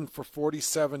 17 for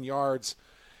 47 yards,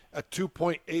 a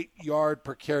 2.8 yard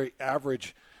per carry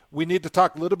average. We need to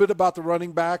talk a little bit about the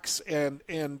running backs and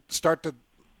start to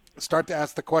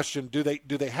ask the question, do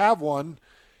they have one?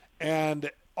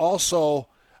 And also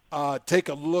take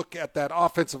a look at that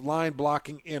offensive line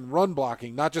blocking and run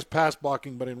blocking, not just pass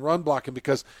blocking, but in run blocking,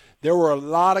 because there were a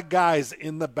lot of guys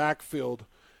in the backfield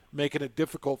making it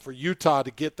difficult for Utah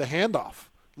to get the handoff,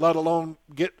 let alone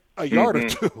get a yard or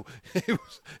two.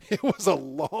 It was a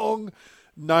long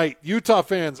night. Utah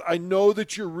fans, I know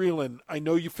that you're reeling. I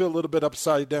know you feel a little bit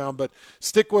upside down, but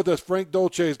stick with us. Frank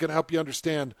Dolce is going to help you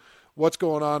understand what's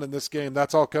going on in this game.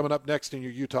 That's all coming up next in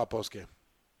your Utah postgame.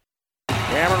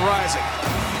 Cameron Rising.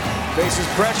 Faces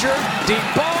pressure. Deep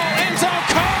ball. End zone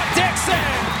caught. Dixon.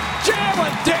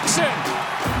 Jalen Dixon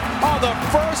on the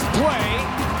first play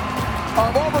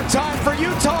of overtime for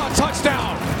Utah.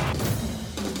 Touchdown.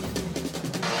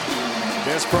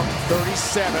 This from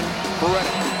 37.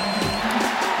 Beretta.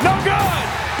 No good.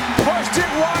 Pushed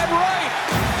it wide right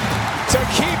to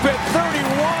keep it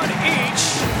 31 each.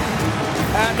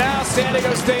 And now San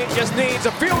Diego State just needs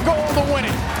a field goal to win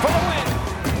it. For the win.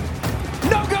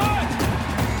 No good.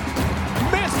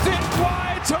 Missed it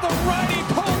wide to the right. He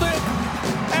pulled it.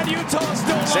 And Utah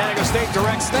still alive. San Diego State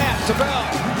direct snap to Bell.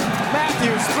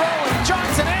 Matthews throwing.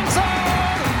 Johnson end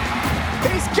zone.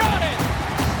 He's got it.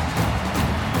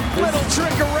 Little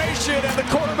trickeration, and the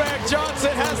quarterback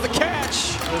Johnson has the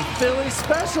catch. The Philly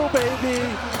special, baby.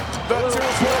 The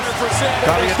two-pointer for San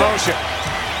Diego. Coming in motion.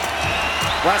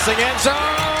 Blessing end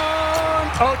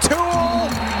zone. O'Toole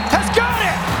has got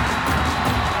it.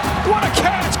 What a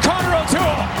catch, Connor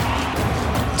O'Toole.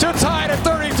 To tie it at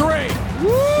 33.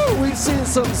 Woo! We've seen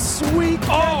some sweet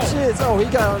catches. Oh, he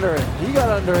got under it.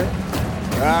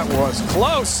 That was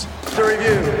close. To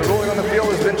review, the ruling on the field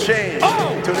has been changed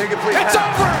to an incomplete It's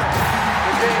pass. over.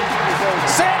 The game is over.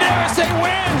 San Diego State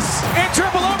wins in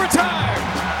triple overtime.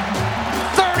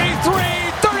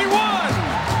 33-31.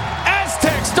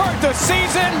 Aztecs start the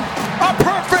season a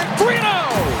perfect 3-0.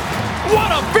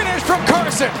 What a finish from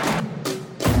Carson.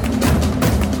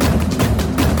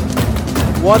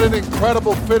 What an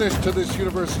incredible finish to this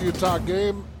University of Utah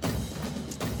game.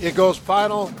 It goes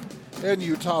final, and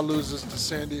Utah loses to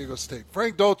San Diego State.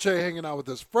 Frank Dolce hanging out with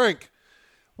us. Frank,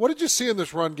 what did you see in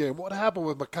this run game? What happened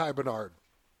with Mekhi Bernard?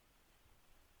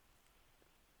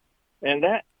 And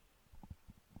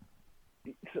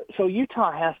so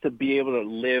Utah has to be able to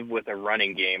live with a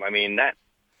running game. I mean,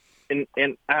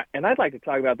 and I'd like to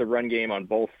talk about the run game on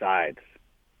both sides.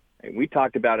 We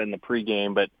talked about it in the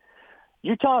pregame, but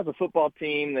Utah is a football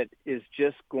team that is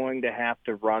just going to have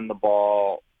to run the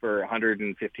ball for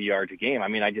 150 yards a game. I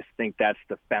mean, I just think that's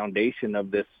the foundation of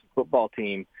this football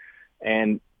team.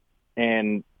 And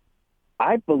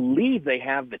I believe they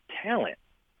have the talent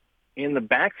in the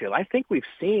backfield. I think we've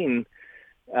seen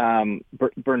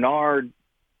Bernard,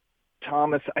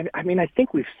 Thomas. I mean, I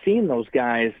think we've seen those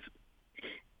guys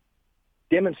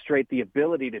demonstrate the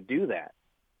ability to do that.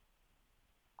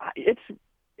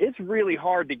 It's really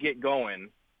hard to get going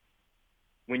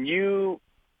when you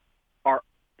are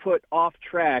put off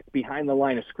track behind the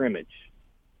line of scrimmage.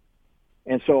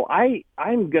 And so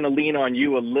I'm going to lean on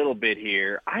you a little bit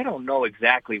here. I don't know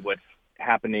exactly what's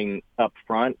happening up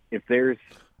front, if there's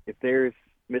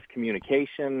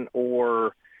miscommunication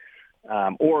or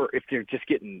if they're just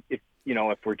getting, if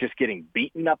we're just getting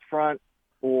beaten up front,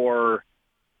 or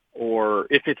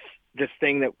if it's this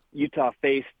thing that Utah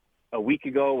faced a week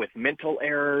ago with mental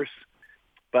errors.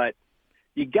 But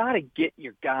you got to get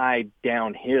your guy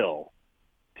downhill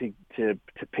to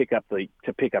pick up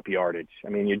yardage. I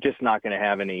mean, you're just not going to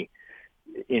have any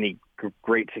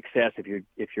great success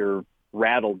if you're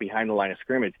rattled behind the line of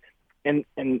scrimmage. And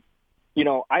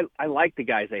I like the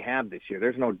guys they have this year.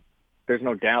 There's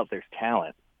no doubt there's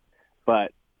talent,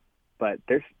 but I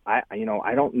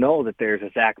don't know that there's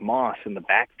a Zach Moss in the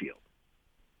backfield.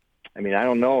 I mean, I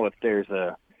don't know if there's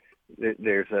a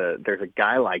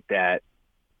guy like that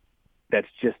that's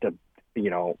just an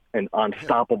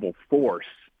unstoppable force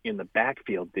in the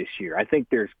backfield this year. I think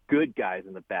there's good guys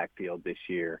in the backfield this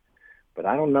year, but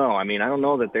I don't know. I mean, I don't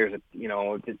know that there's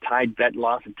that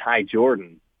loss of Ty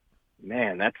Jordan.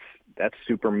 Man, that's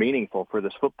super meaningful for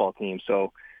this football team.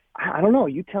 So I don't know.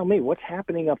 You tell me what's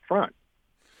happening up front.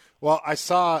 Well, I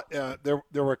saw there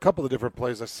were a couple of different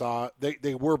plays I saw.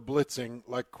 They were blitzing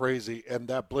like crazy, and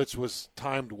that blitz was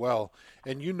timed well.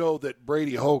 And you know that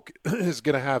Brady Hoke is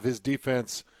going to have his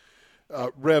defense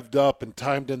revved up and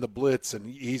timed in the blitz, and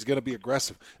he's going to be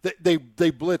aggressive.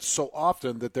 They blitz so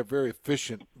often that they're very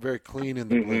efficient, very clean in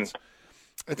the blitz.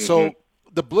 And so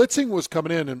the blitzing was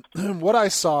coming in, and what I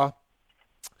saw,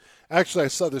 actually I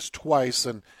saw this twice,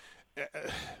 and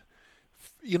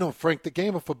Frank, the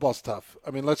game of football's tough.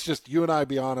 I mean, let's just, you and I,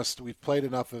 be honest. We've played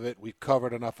enough of it. We've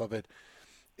covered enough of it.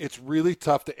 It's really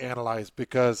tough to analyze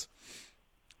because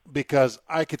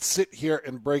I could sit here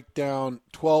and break down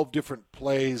 12 different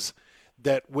plays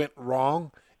that went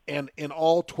wrong, and in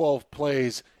all 12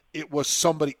 plays, it was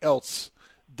somebody else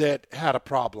that had a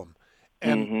problem.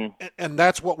 And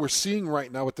that's what we're seeing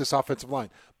right now with this offensive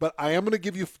line. But I am going to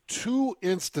give you two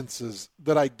instances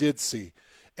that I did see.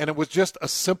 And it was just a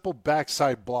simple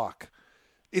backside block.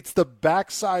 It's the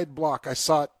backside block. I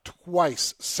saw it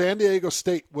twice. San Diego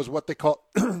State was what they call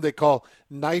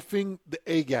knifing the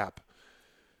A-gap,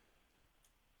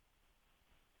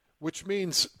 which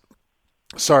means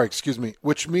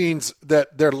that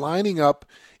they're lining up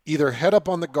either head up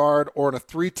on the guard or in a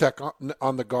 3-tech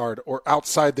on the guard or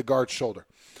outside the guard's shoulder.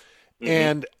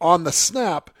 And on the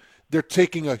snap, they're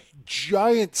taking a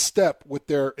giant step with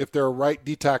if they're a right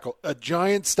D tackle, a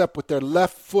giant step with their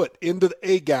left foot into the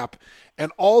A gap,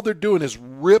 and all they're doing is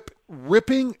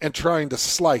ripping and trying to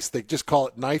slice. They just call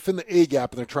it knife in the A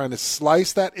gap, and they're trying to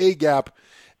slice that A gap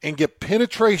and get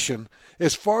penetration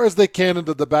as far as they can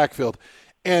into the backfield.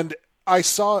 And I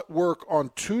saw it work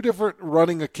on two different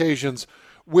running occasions,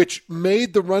 which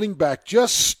made the running back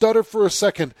just stutter for a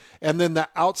second, and then the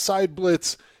outside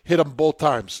blitz hit him both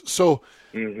times. So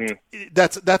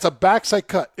that's a backside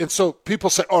cut. And so people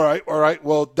say, all right,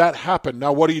 well, that happened.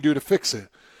 Now what do you do to fix it?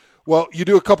 Well, you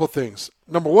do a couple things.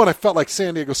 Number one, I felt like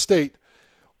San Diego State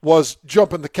was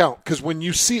jumping the count, because when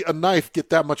you see a knife get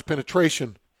that much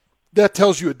penetration, that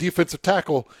tells you a defensive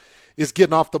tackle is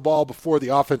getting off the ball before the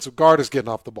offensive guard is getting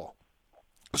off the ball.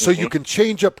 So you can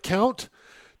change up count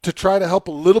to try to help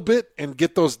a little bit and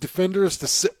get those defenders to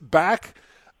sit back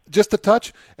just a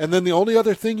touch. And then the only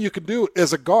other thing you can do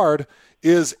as a guard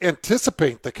is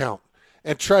anticipate the count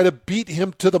and try to beat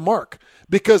him to the mark.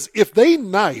 Because if they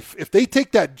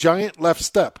take that giant left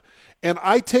step, and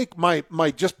I take my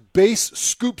just base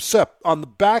scoop step on the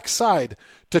backside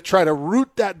to try to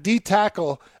root that D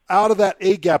tackle out of that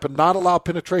A gap and not allow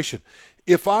penetration,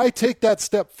 if I take that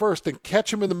step first and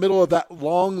catch him in the middle of that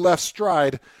long left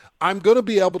stride, I'm going to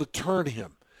be able to turn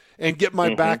him and get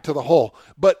my back to the hole.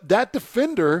 But that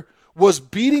defender was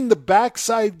beating the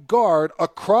backside guard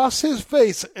across his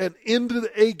face and into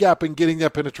the A-gap and getting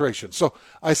that penetration. So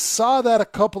I saw that a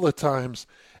couple of times,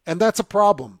 and that's a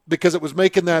problem because it was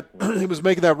making that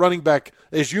running back,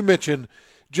 as you mentioned,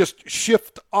 just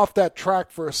shift off that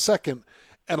track for a second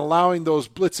and allowing those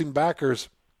blitzing backers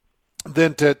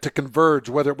then to converge,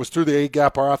 whether it was through the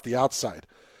A-gap or off the outside.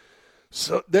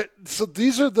 So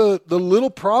these are the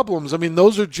little problems. I mean,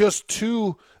 those are just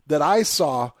two that I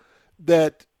saw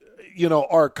that,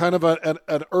 are kind of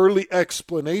an early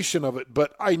explanation of it.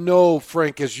 But I know,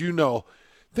 Frank, as you know,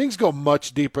 things go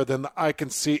much deeper than I can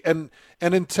see. And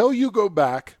until you go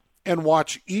back and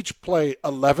watch each play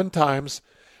 11 times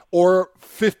or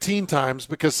 15 times,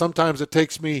 because sometimes it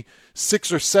takes me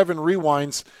 6 or 7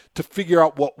 rewinds to figure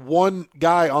out what one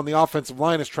guy on the offensive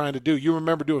line is trying to do. You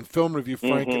remember doing film review,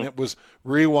 Frank, and it was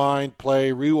rewind, play.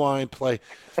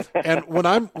 And when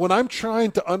I'm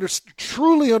trying to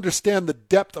truly understand the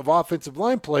depth of offensive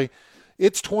line play,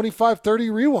 it's 25, 30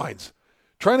 rewinds.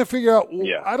 Trying to figure out,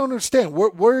 I don't understand.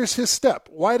 Where is his step?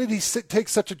 Why did he take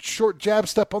such a short jab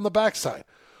step on the backside?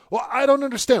 Well, I don't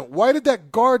understand. Why did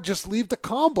that guard just leave the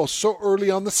combo so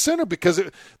early on the center? Because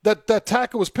that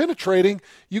tackle was penetrating.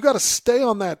 You got to stay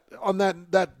on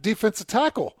that defensive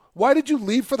tackle. Why did you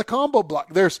leave for the combo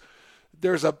block? There's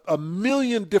a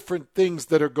million different things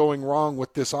that are going wrong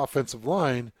with this offensive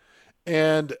line,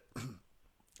 and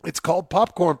it's called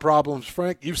popcorn problems,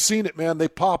 Frank. You've seen it, man. They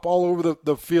pop all over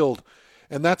the field,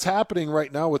 and that's happening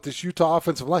right now with this Utah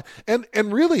offensive line.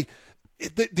 And really,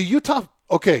 the Utah –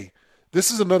 okay – this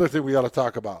is another thing we got to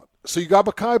talk about. So you got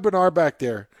Mekhi Bernard back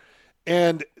there,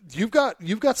 and you've got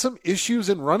some issues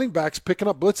in running backs picking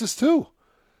up blitzes too.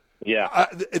 Yeah.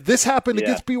 This happened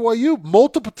against BYU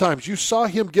multiple times. You saw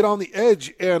him get on the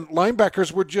edge, and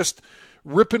linebackers were just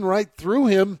ripping right through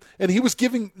him, and he was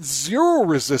giving zero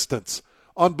resistance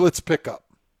on blitz pickup.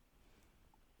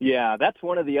 Yeah, that's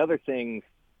one of the other things,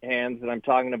 Hans, that I'm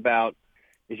talking about,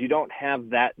 is you don't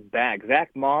have that back.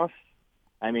 Zach Moss,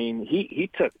 I mean, he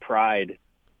took pride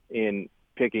in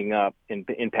picking up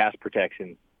in pass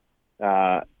protection.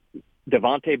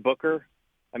 Devontae Booker,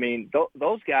 I mean,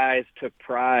 those guys took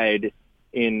pride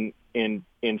in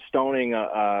stoning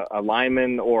a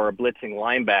lineman or a blitzing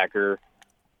linebacker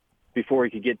before he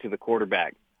could get to the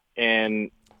quarterback. And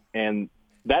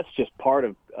that's just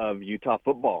part of Utah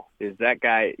football, is that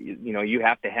guy, you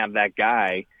have to have that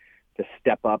guy to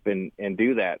step up and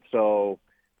do that. So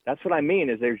that's what I mean,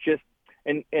 is there's just,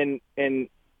 and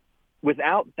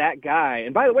without that guy,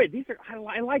 and by the way,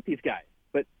 I like these guys,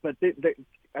 but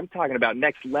I'm talking about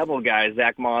next level guys,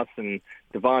 Zach Moss and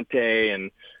Devontae,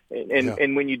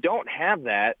 and when you don't have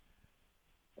that,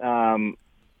 that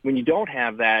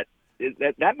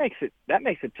makes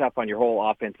it tough on your whole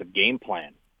offensive game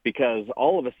plan, because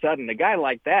all of a sudden a guy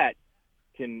like that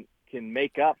can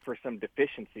make up for some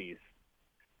deficiencies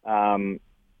on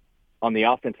the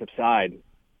offensive side.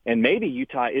 And maybe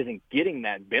Utah isn't getting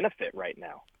that benefit right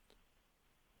now.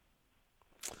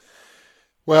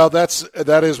 Well,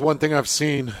 that is one thing I've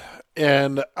seen.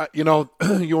 And, you want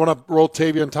to roll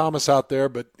Tavion Thomas out there,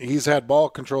 but he's had ball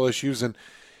control issues, and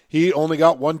he only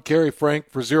got 1 carry, Frank,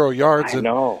 for 0 yards. I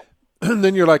know. And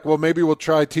then you're like, well, maybe we'll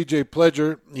try TJ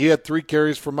Pledger. He had 3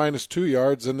 carries for -2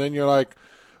 yards. And then you're like,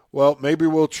 well, maybe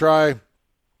we'll try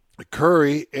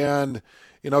Curry. And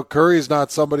Curry's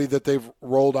not somebody that they've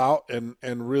rolled out and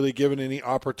really given any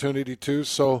opportunity to.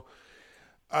 So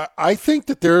I think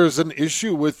that there is an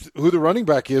issue with who the running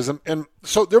back is. And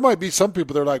so there might be some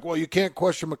people that are like, well, you can't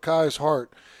question Mekhi's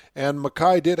heart. And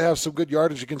Mekhi did have some good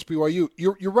yardage against BYU.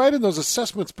 You're right in those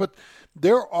assessments, but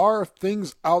there are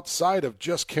things outside of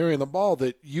just carrying the ball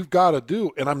that you've got to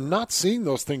do. And I'm not seeing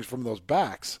those things from those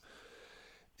backs.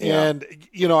 And,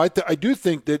 I do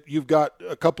think that you've got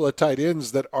a couple of tight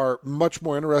ends that are much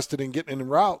more interested in getting in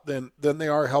route than they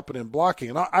are helping in blocking.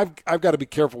 And I've got to be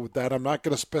careful with that. I'm not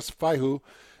going to specify who,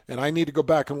 and I need to go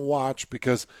back and watch,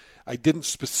 because I didn't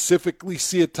specifically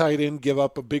see a tight end give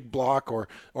up a big block or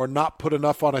not put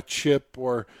enough on a chip,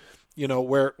 or,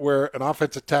 where an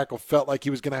offensive tackle felt like he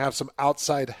was going to have some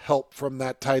outside help from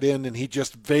that tight end and he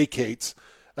just vacates.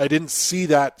 I didn't see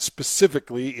that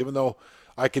specifically, even though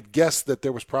I could guess that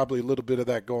there was probably a little bit of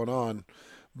that going on,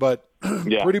 but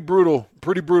pretty brutal.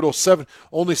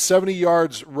 Only 70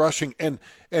 yards rushing, and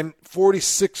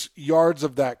 46 yards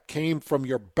of that came from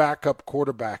your backup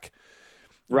quarterback.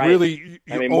 Right. Really,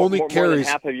 only more carries. More than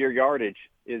half of your yardage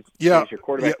is your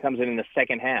quarterback comes in the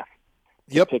second half.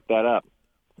 Yep. Pick that up.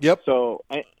 Yep. So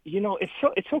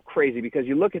it's so crazy, because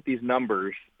you look at these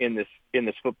numbers in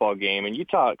this football game, and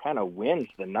Utah kind of wins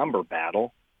the number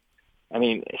battle. I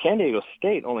mean, San Diego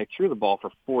State only threw the ball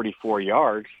for 44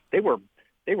 yards. They were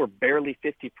barely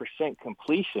 50%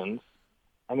 completions.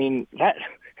 I mean, that's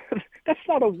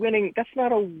not a winning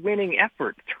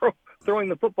effort, throwing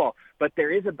the football. But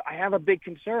I have a big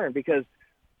concern, because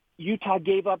Utah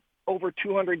gave up over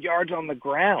 200 yards on the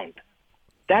ground.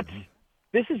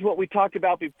 This is what we talked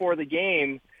about before the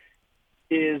game.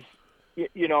 Is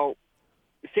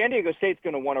San Diego State's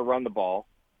going to want to run the ball.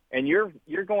 And you're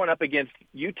going up against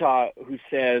Utah, who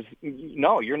says,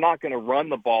 no, you're not going to run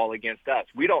the ball against us.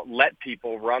 We don't let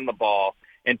people run the ball.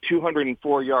 And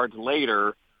 204 yards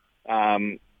later,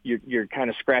 you're kind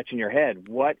of scratching your head.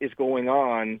 What is going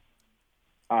on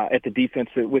at the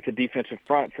defensive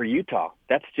front for Utah.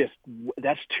 That's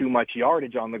too much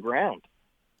yardage on the ground.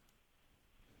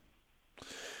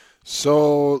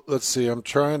 So let's see. I'm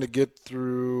trying to get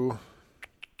through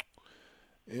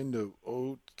into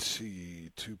OT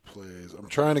 2 plays. I'm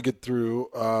trying to get through.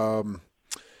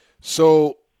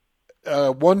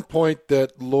 One point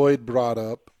that Lloyd brought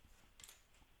up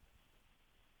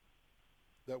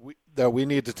that we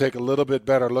need to take a little bit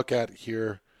better look at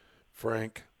here,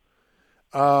 Frank.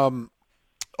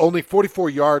 Only 44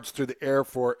 yards through the air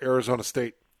for Arizona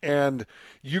State, and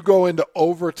you go into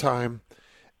overtime,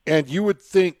 and you would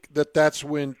think that that's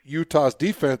when Utah's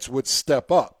defense would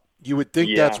step up. You would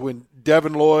think that's when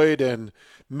Devin Lloyd and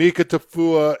Mika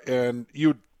Tafua, and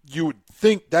you would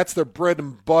think that's their bread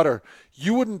and butter.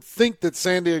 You wouldn't think that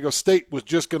San Diego State was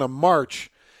just going to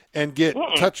march and get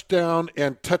touchdown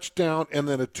and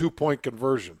then a 2-point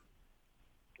conversion.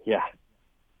 Yeah.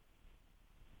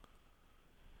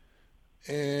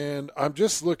 And I'm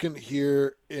just looking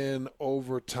here in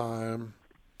overtime,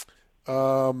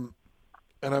 and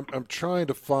I'm trying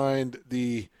to find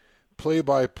the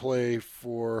play-by-play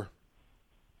for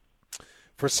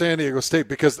San Diego State,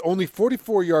 because only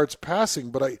 44 yards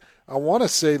passing, but I want to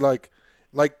say like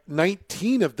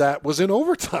 19 of that was in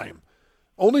overtime.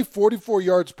 Only 44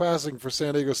 yards passing for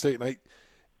San Diego State,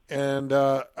 and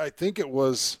I think it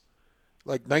was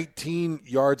like 19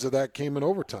 yards of that came in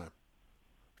overtime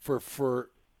for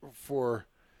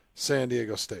San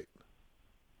Diego State.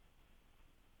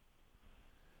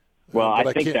 Well,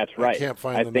 I think that's right. I can't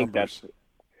find the numbers.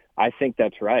 I think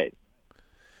that's right.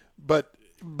 But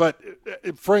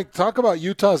Frank, talk about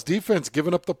Utah's defense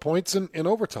giving up the points in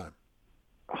overtime.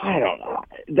 I don't know.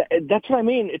 That's what I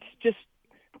mean. It's just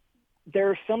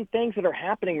there are some things that are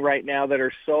happening right now that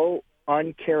are so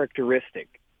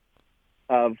uncharacteristic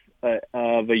of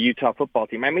a Utah football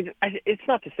team. I mean, it's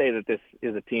not to say that this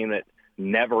is a team that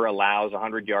never allows a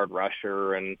 100-yard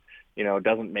rusher and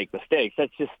doesn't make mistakes.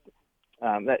 That's just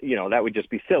that would just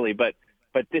be silly. But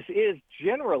this is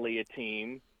generally a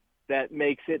team that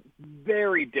makes it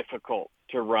very difficult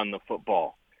to run the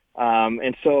football.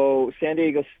 And so San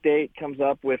Diego State comes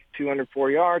up with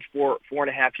 204 yards,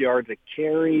 4.5 yards a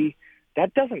carry.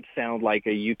 That doesn't sound like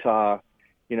a Utah,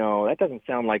 that doesn't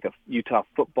sound like a Utah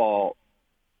football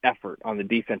effort on the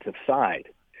defensive side.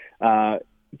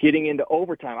 Getting into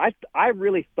overtime, I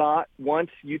really thought once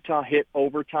Utah hit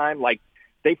overtime, like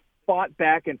they fought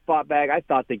back, I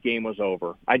thought the game was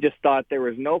over. I just thought there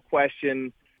was no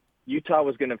question Utah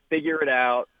was going to figure it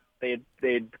out.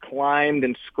 They'd climbed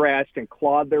and scratched and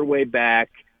clawed their way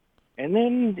back. And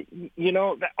then,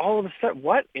 all of a sudden,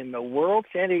 what in the world?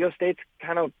 San Diego State's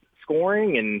kind of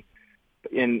scoring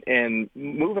and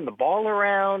moving the ball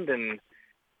around. And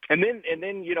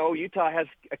then Utah has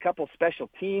a couple special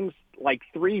teams, like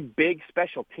 3 big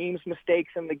special teams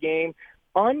mistakes in the game.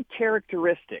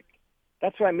 Uncharacteristic.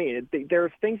 That's what I mean. There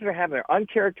are things that are happening that are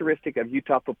uncharacteristic of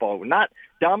Utah football. We're not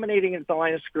dominating at the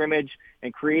line of scrimmage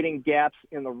and creating gaps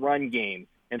in the run game.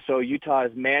 And so Utah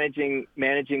is managing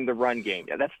the run game.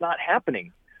 Yeah, that's not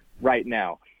happening right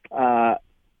now. I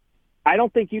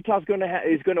don't think Utah is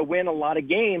going to win a lot of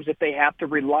games if they have to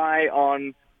rely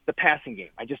on the passing game.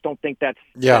 I just don't think that's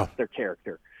their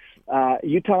character.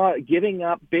 Utah giving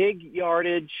up big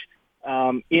yardage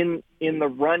in the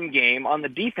run game on the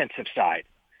defensive side.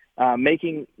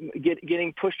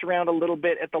 Getting pushed around a little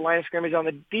bit at the line of scrimmage on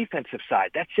the defensive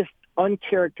side. That's just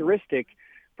uncharacteristic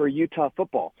for Utah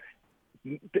football.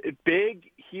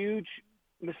 Big, huge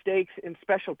mistakes in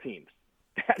special teams.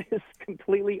 That is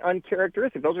completely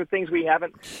uncharacteristic. Those are things we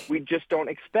just don't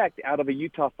expect out of a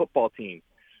Utah football team.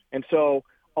 And so,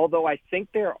 although I think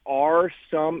there are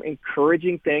some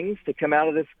encouraging things to come out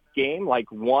of this game,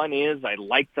 like one is I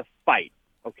like the fight.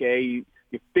 Okay, you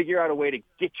figure out a way to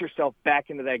get yourself back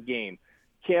into that game.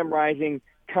 Cam Rising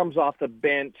comes off the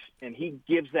bench, and he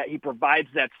provides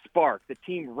that spark. The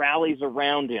team rallies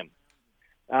around him.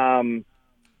 So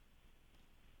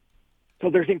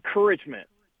there's encouragement,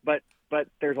 but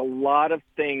there's a lot of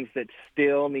things that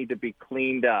still need to be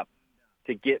cleaned up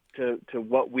to get to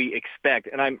what we expect.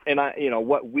 And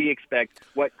what we expect,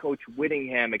 what Coach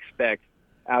Whittingham expects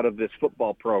out of this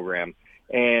football program.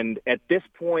 And at this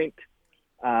point,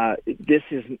 I'm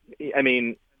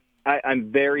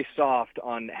very soft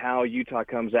on how Utah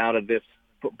comes out of this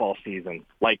football season.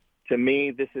 Like, to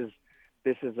me, this is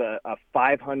a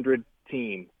 500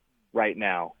 team right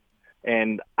now,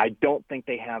 and I don't think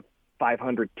they have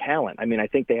 500 talent. I mean, I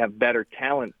think they have better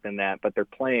talent than that, but they're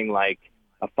playing like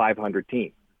a 500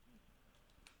 team.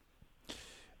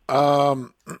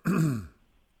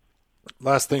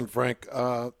 Last thing, Frank.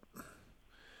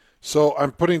 So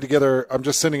I'm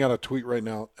just sending out a tweet right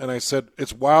now, and I said,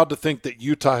 it's wild to think that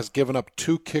Utah has given up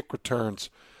 2 kick returns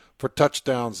for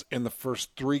touchdowns in the first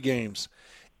 3 games,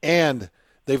 and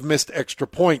they've missed extra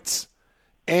points,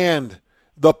 and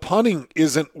the punting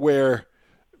isn't where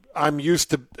I'm used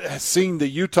to seeing the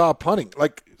Utah punting.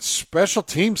 Like, special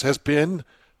teams has been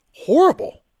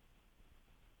horrible.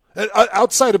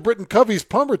 Outside of Britton Covey's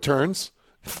punt returns,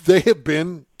 they have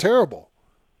been terrible.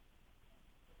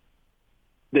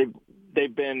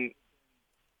 They've been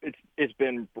it's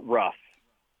been rough.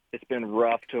 It's been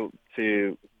rough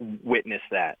to witness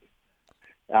that.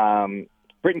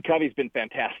 Britton Covey's been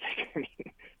fantastic. I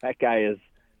mean, that guy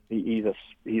he's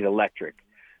electric.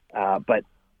 But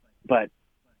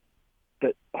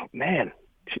oh man,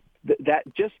 that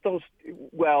just those.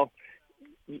 Well,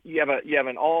 you have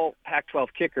an all Pac-12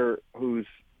 kicker who's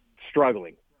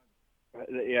struggling.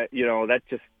 You know,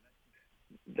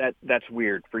 that's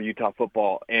weird for Utah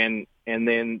football, and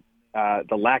then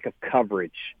the lack of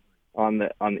coverage in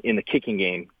the kicking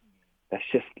game. That's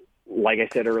just, like I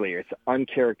said earlier, it's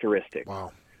uncharacteristic.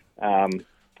 Wow.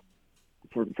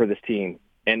 For this team,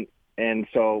 and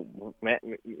so,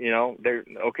 you know, they're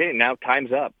okay. Now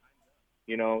time's up.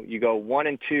 You know, you go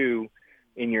 1-2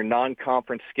 in your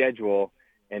non-conference schedule,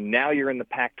 and now you're in the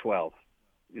Pac-12.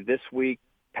 This week,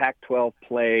 Pac-12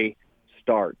 play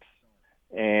starts,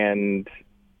 and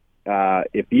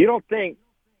if you don't think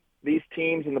these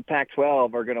teams in the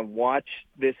Pac-12 are going to watch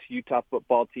this Utah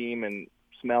football team and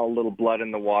smell a little blood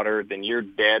in the water, then you're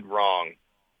dead wrong.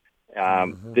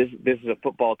 This is a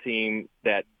football team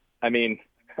that, I mean,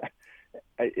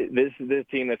 this is a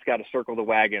team that's got to circle the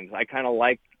wagons. I kind of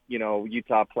like, you know,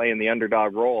 Utah playing the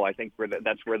underdog role. I think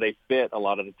that's where they fit a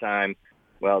lot of the time.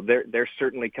 Well, they're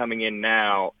certainly coming in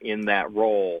now in that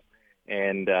role,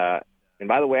 and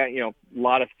by the way, you know, a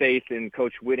lot of faith in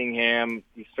Coach Whittingham.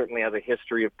 He certainly has a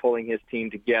history of pulling his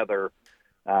team together.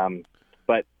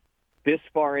 But this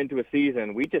far into a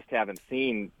season, we just haven't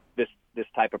seen this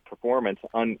type of performance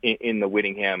in the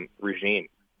Whittingham regime.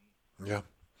 Yeah.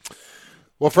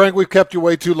 Well, Frank, we've kept you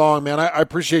way too long, man. I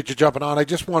appreciate you jumping on. I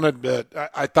just wanted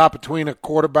I thought between a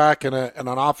quarterback and an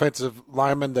offensive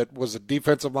lineman that was a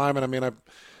defensive lineman, I mean, I've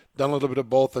done a little bit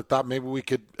of both. I thought maybe we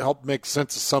could help make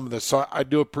sense of some of this. So I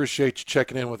do appreciate you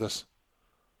checking in with us.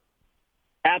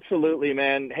 Absolutely,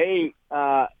 man. Hey,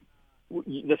 the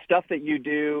stuff that you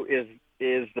do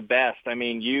is the best. I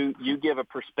mean, you give a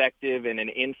perspective and an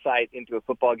insight into a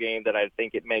football game that I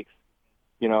think it makes,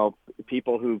 you know,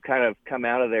 people who kind of come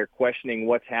out of there questioning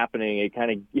what's happening, it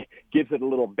kind of gives it a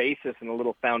little basis and a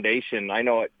little foundation. I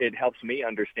know it helps me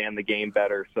understand the game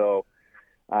better. So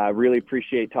I really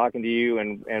appreciate talking to you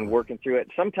and working through it.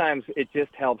 Sometimes it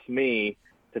just helps me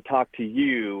to talk to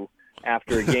you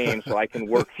after a game so I can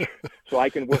work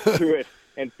through it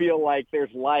and feel like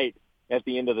there's light at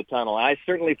the end of the tunnel. I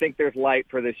certainly think there's light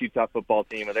for this Utah football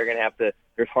team, and they're going to have to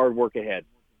 – there's hard work ahead.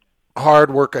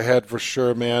 Hard work ahead for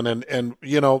sure, man. And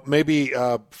you know, maybe,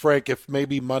 Frank, if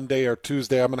maybe Monday or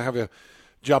Tuesday, I'm going to have you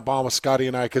jump on with Scotty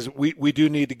and I, because we do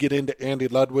need to get into Andy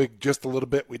Ludwig just a little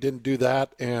bit. We didn't do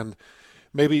that, and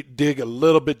maybe dig a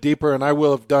little bit deeper. And I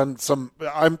will have done some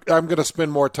 – I'm going to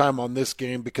spend more time on this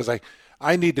game because I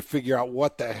need to figure out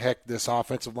what the heck this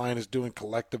offensive line is doing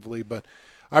collectively. But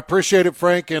I appreciate it,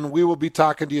 Frank, and we will be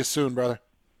talking to you soon, brother.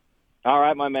 All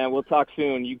right, my man. We'll talk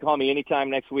soon. You can call me anytime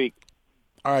next week.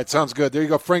 All right, sounds good. There you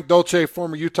go. Frank Dolce,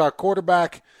 former Utah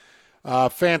quarterback,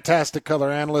 fantastic color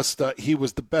analyst. He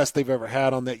was the best they've ever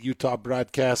had on that Utah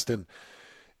broadcast, and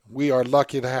we are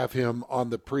lucky to have him on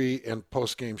the pre- and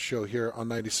post-game show here on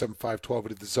 97.5,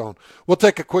 1280 The Zone. We'll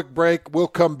take a quick break. We'll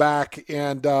come back,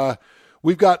 and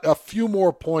we've got a few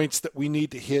more points that we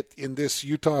need to hit in this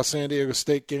Utah-San Diego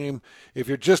State game. If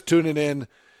you're just tuning in,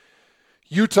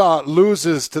 Utah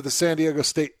loses to the San Diego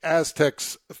State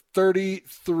Aztecs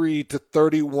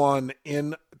 33-31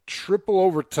 in triple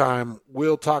overtime.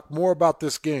 We'll talk more about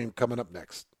this game coming up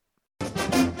next.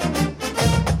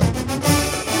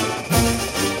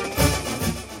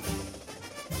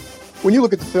 When you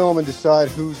look at the film and decide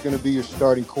who's going to be your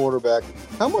starting quarterback,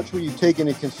 how much will you take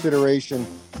into consideration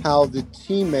how the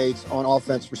teammates on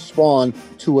offense respond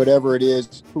to whoever it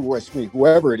is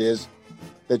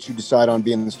that you decide on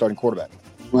being the starting quarterback?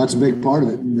 Well, that's a big part of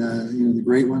it. And, you know, the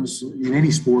great ones in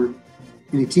any sport,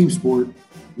 any team sport,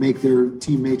 make their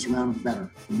teammates around them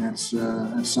better. And that's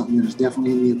something that is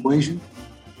definitely in the equation.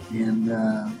 And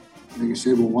like I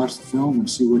said, we'll watch the film and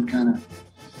see what kind of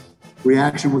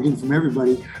reaction we're getting from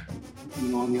everybody, you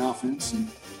know, on the offense. And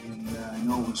I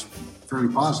know it was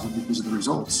fairly positive because of the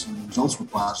results. And the results were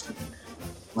positive.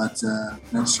 But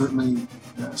that's certainly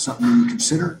something you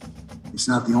consider. It's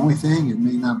not the only thing. It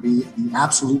may not be the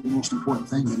absolute most important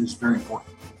thing, but it's very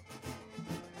important.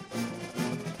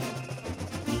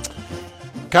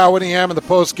 Kyle Whittingham in the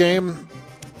post game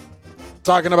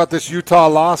talking about this Utah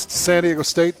loss to San Diego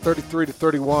State,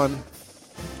 33-31.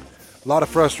 A lot of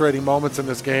frustrating moments in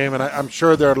this game, and I'm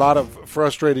sure there are a lot of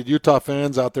frustrated Utah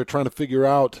fans out there trying to figure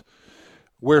out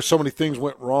where so many things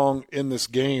went wrong in this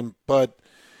game. But,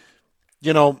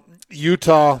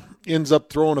 Utah ends up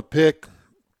throwing a pick.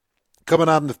 Coming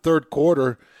out in the third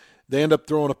quarter, they end up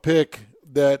throwing a pick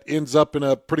that ends up in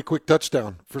a pretty quick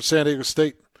touchdown for San Diego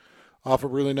State off a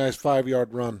really nice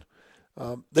 5-yard run.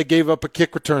 They gave up a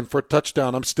kick return for a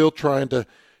touchdown. I'm still trying to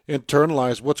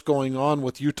internalize what's going on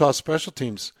with Utah special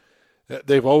teams.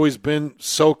 They've always been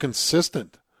so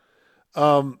consistent.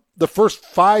 The first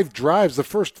 5 drives, the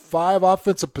first 5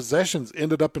 offensive possessions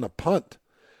ended up in a punt.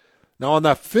 Now on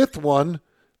that 5th one,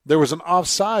 there was an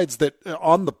offsides that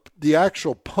on the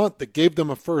actual punt that gave them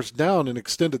a first down and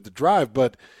extended the drive,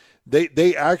 but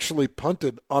they actually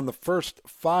punted on the first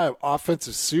 5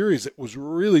 offensive series. It was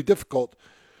really difficult,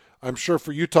 I'm sure,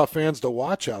 for Utah fans to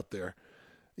watch out there.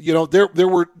 There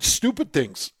were stupid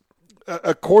things.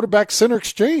 A quarterback center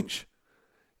exchange.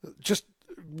 Just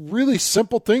really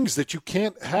simple things that you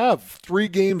can't have 3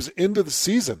 games into the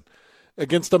season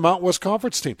against a Mountain West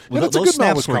Conference team. Well, those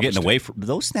snaps were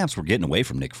getting away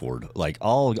from Nick Ford, like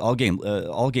all game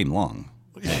long.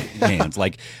 Hands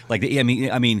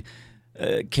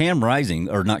Cam Rising,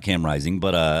 or not Cam Rising,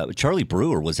 but Charlie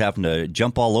Brewer was having to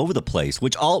jump all over the place,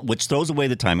 which throws away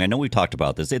the timing. I know we've talked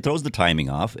about this. It throws the timing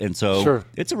off, and so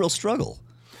It's a real struggle.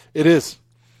 It is,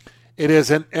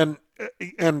 and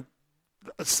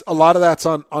a lot of that's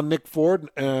on Nick Ford,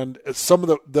 and some of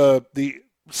the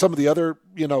other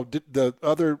the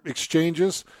other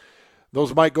exchanges,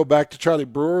 those might go back to Charlie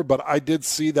Brewer, but I did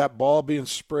see that ball being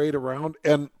sprayed around,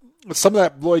 and some of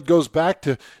that, Lloyd, goes back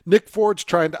to Nick Ford's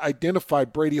trying to identify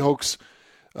Brady Hoke's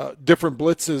different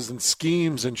blitzes and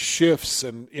schemes and shifts,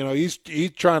 and he's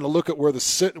trying to look at where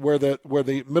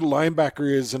the middle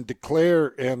linebacker is and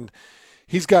declare, and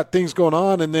he's got things going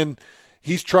on, and then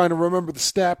he's trying to remember the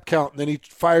snap count, and then he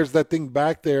fires that thing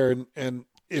back there, and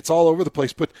it's all over the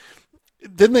place. But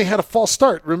then they had a false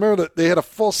start. Remember that they had a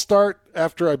false start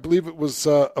after, I believe it was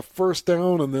a first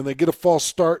down, and then they get a false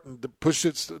start and push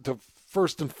it to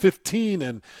 1st and 15.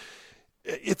 And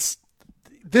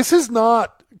this is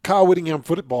not Kyle Whittingham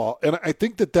football, and I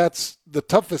think that's the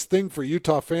toughest thing for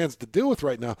Utah fans to deal with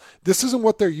right now. This isn't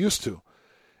what they're used to,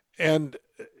 and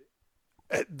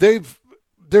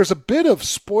there's a bit of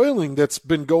spoiling that's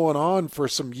been going on for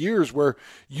some years where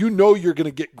you're going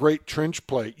to get great trench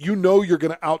play. You're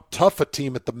going to out-tough a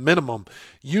team at the minimum.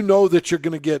 That you're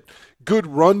going to get good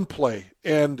run play,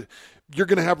 and you're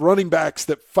going to have running backs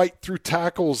that fight through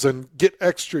tackles and get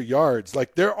extra yards.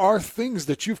 Like, there are things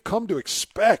that you've come to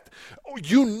expect.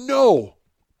 That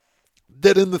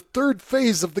in the third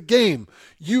phase of the game,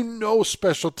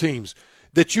 special teams,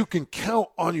 that you can count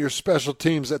on your special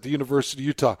teams at the University of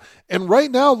Utah. And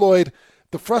right now, Lloyd,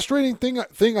 the frustrating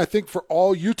thing I think for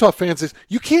all Utah fans is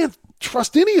you can't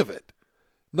trust any of it.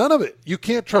 None of it. You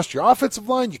can't trust your offensive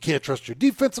line. You can't trust your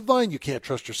defensive line. You can't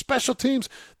trust your special teams.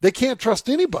 They can't trust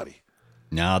anybody.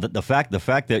 Now, the fact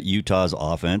that Utah's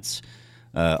offense,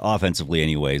 offensively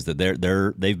anyways, that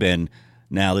they've been,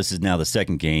 now this is now the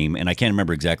second game, and I can't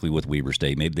remember exactly with Weber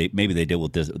State. Maybe they deal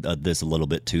with this a little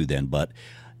bit too then, but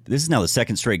this is now the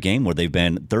second straight game where they've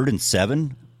been 3rd and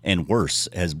 7 and worse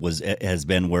has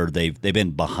been where they've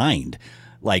been behind.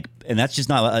 And that's just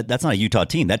not a Utah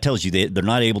team. That tells you they're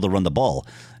not able to run the ball.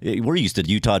 We're used to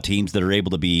Utah teams that are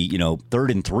able to be 3rd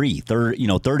and 3,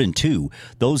 3rd and 2,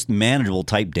 those manageable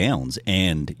type downs,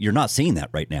 and you're not seeing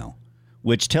that right now,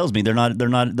 which tells me they're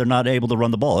not able to run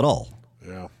the ball at all.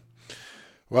 Yeah.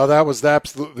 Well, that was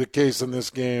absolutely the case in this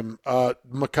game.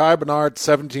 Mekhi Bernard,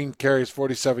 17 carries,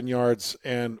 47 yards,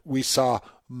 and we saw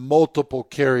multiple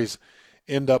carries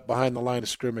end up behind the line of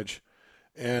scrimmage.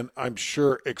 And I'm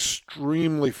sure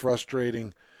extremely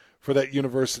frustrating for that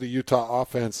University of Utah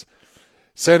offense.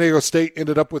 San Diego State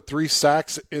ended up with 3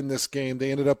 sacks in this game.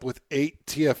 They ended up with 8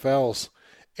 TFLs.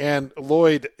 And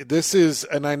Lloyd,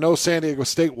 and I know San Diego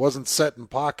State wasn't set in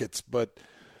pockets, but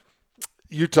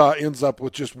Utah ends up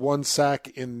with just 1 sack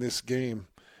in this game.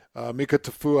 Mika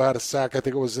Tafua had a sack, I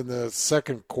think it was in the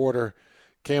second quarter,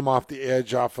 came off the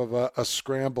edge off of a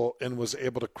scramble and was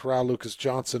able to corral Lucas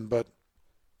Johnson. But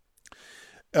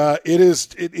it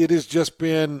has just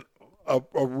been a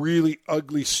really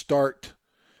ugly start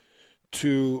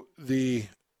to the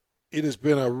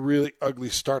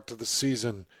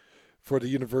season for the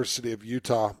University of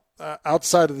Utah.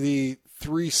 Outside of the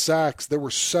 3 sacks, there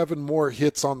were 7 more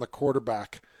hits on the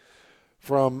quarterback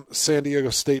from San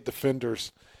Diego State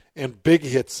defenders and big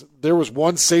hits. There was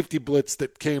one safety blitz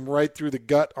that came right through the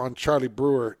gut on Charlie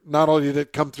Brewer. Not only did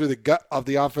it come through the gut of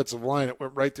the offensive line, it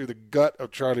went right through the gut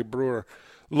of Charlie Brewer.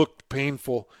 Looked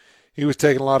painful. He was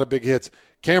taking a lot of big hits.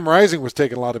 Cam Rising was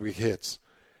taking a lot of big hits.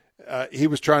 He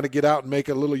was trying to get out and make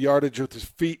a little yardage with his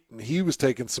feet, and he was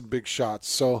taking some big shots.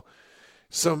 So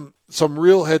some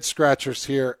real head scratchers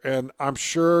here, and I'm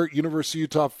sure University of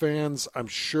Utah fans, I'm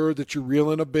sure that you're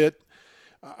reeling a bit.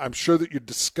 I'm sure that you're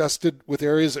disgusted with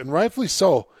areas, and rightfully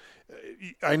so.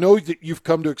 I know that you've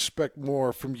come to expect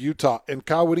more from Utah, and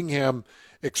Kyle Whittingham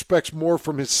expects more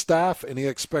from his staff, and he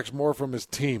expects more from his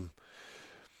team.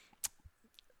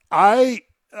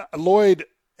 Lloyd,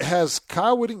 has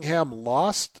Kyle Whittingham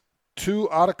lost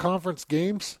 2 out-of-conference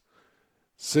games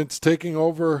since taking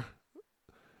over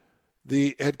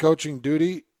the head coaching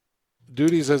duties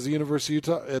as the University of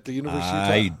Utah at the University of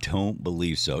Utah? I don't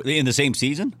believe so. In the same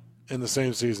season? In the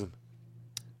same season.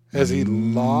 Has he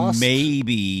lost?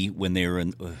 Maybe when they were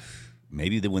in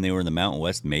when they were in the Mountain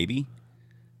West, maybe.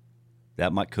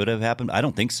 That could have happened. I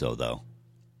don't think so though.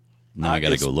 Now I got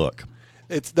to go look.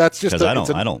 That's just I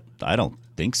don't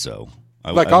think so.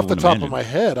 Off the top of my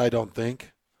head, I don't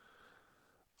think.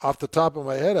 Off the top of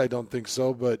my head, I don't think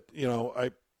so. But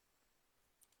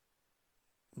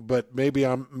But maybe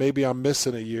I'm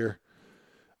missing a year.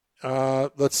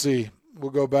 Let's see.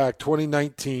 We'll go back.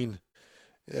 2019.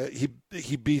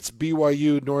 He beats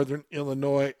BYU, Northern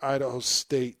Illinois, Idaho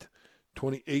State.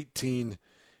 2018.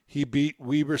 He beat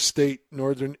Weber State,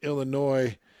 Northern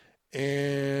Illinois,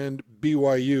 and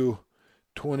BYU.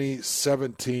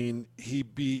 2017, he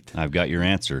beat. I've got your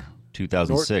answer.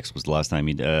 2006 was the last time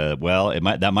he.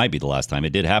 That might be the last time.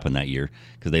 It did happen that year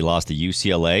because they lost to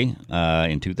UCLA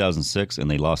in 2006, and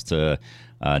they lost to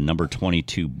number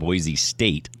 22 Boise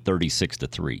State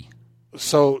 36-3.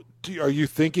 So, are you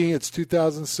thinking it's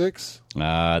 2006?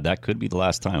 That could be the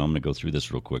last time. I'm going to go through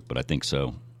this real quick, but I think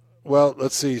so. Well,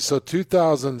 let's see. So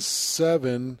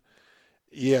 2007.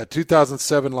 Yeah,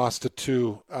 2007 lost to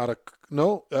 2 out of.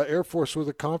 No, Air Force was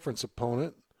a conference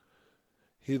opponent.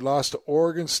 He lost to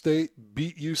Oregon State,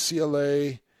 beat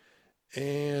UCLA,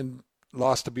 and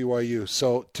lost to BYU.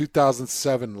 So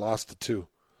 2007 lost to 2.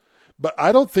 But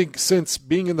I don't think since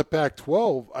being in the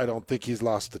Pac-12, I don't think he's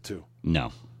lost to 2.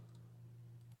 No.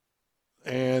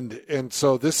 And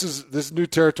so this is new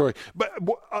territory. But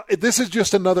this is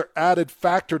just another added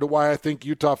factor to why I think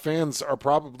Utah fans are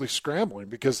probably scrambling,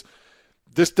 because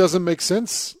this doesn't make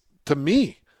sense to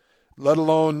me. Let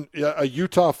alone a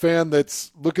Utah fan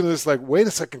that's looking at this like, wait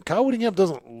a second, Kyle Whittingham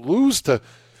doesn't lose to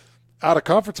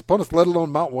out-of-conference opponents, let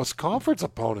alone Mountain West Conference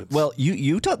opponents. Well,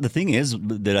 Utah. The thing is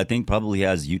that I think probably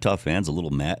has Utah fans a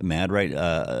little maddened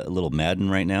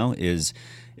right now is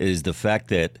the fact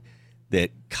that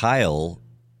Kyle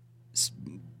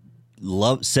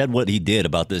said what he did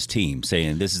about this team,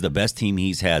 saying this is the best team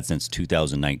he's had since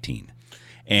 2019,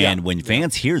 and when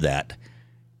fans hear that,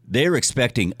 they're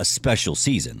expecting a special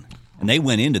season. And they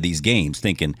went into these games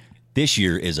thinking this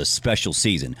year is a special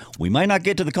season. We might not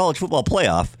get to the college football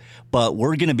playoff, but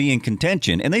we're going to be in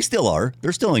contention. And they still are.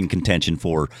 They're still in contention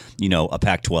for, a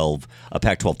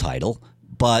Pac-12 title.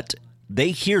 But they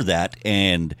hear that,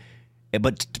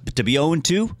 but to be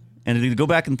 0-2 and to go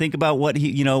back and think about what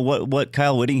what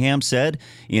Kyle Whittingham said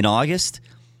in August,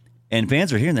 and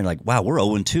fans are hearing, they're like, wow, we're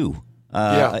 0-2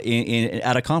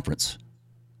 out of conference.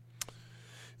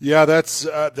 Yeah, that's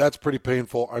pretty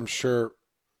painful, I'm sure,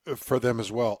 for them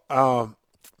as well. I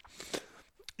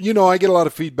get a lot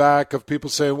of feedback of people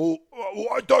saying, well,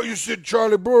 I thought you said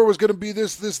Charlie Brewer was going to be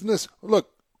this, and this. Look,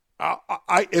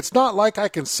 it's not like I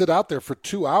can sit out there for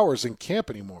 2 hours in camp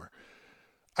anymore.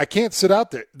 I can't sit out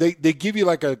there. They give you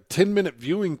like a 10-minute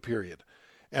viewing period,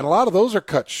 and a lot of those are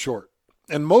cut short.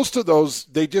 And most of those,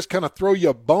 they just kind of throw you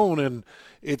a bone, and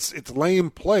it's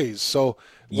lame plays. So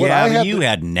you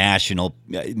had national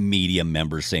media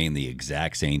members saying the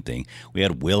exact same thing. We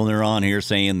had Wilner on here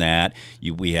saying that.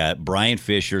 We had Brian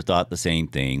Fisher thought the same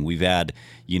thing. We've had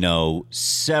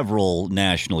several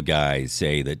national guys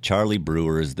say that Charlie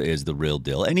Brewer is the real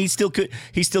deal, and he still could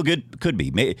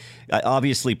be.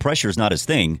 Obviously, pressure is not his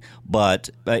thing, but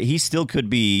he still could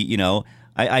be. He's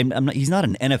not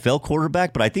an NFL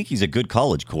quarterback, but I think he's a good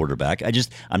college quarterback.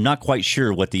 I'm not quite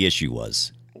sure what the issue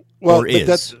was. Well,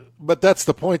 but that's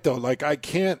the point, though. Like,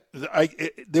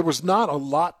 there was not a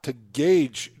lot to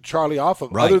gauge Charlie off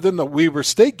of, other than the Weber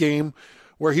State game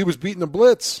where he was beating the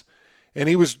blitz and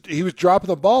he was dropping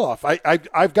the ball off.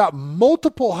 I've got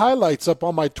multiple highlights up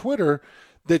on my Twitter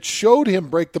that showed him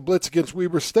break the blitz against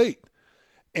Weber State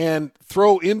and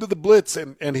throw into the blitz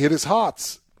and hit his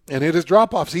hots. and hit his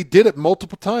drop-offs. He did it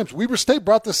multiple times. Weber State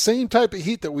brought the same type of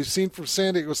heat that we've seen from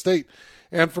San Diego State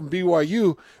and from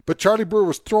BYU, but Charlie Brewer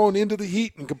was thrown into the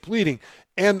heat and completing.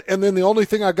 And then the only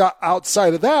thing I got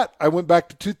outside of that, I went back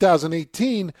to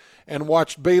 2018 and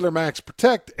watched Baylor Max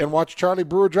protect and watched Charlie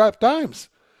Brewer drop dimes.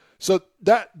 So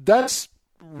that's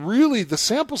really the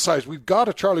sample size we've got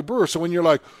of Charlie Brewer. So when you're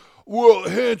like, well,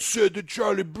 Hans said that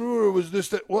Charlie Brewer was this,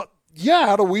 that. Well, yeah,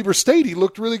 out of Weber State, he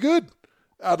looked really good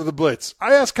out of the blitz.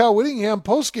 I asked Kyle Whittingham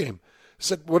postgame. I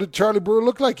said, what did Charlie Brewer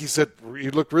look like? He said, he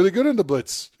looked really good in the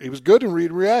blitz. He was good in read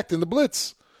and react in the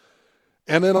blitz.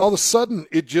 And then all of a sudden,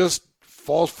 it just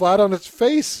falls flat on its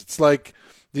face. It's like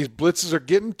these blitzes are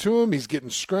getting to him. He's getting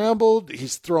scrambled.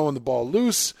 He's throwing the ball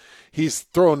loose. He's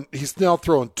now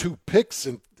throwing 2 picks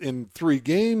in 3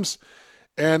 games,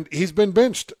 and he's been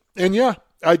benched. And yeah,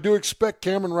 I do expect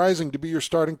Cameron Rising to be your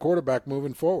starting quarterback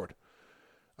moving forward.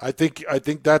 I think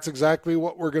that's exactly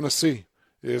what we're going to see,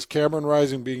 is Cameron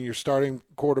Rising being your starting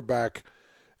quarterback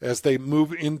as they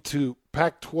move into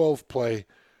Pac-12 play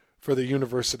for the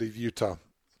University of Utah.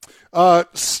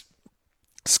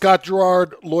 Scott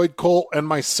Gerard, Lloyd Cole, and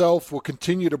myself will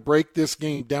continue to break this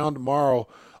game down tomorrow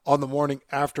on the Morning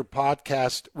After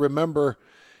podcast. Remember,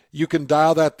 you can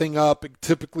dial that thing up. It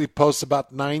typically posts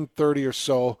about 9:30 or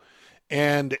so,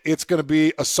 and it's going to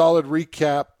be a solid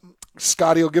recap.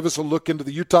 Scotty will give us a look into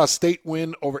the Utah State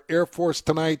win over Air Force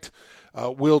tonight.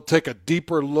 We'll take a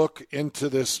deeper look into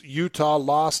this Utah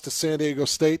loss to San Diego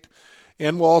State,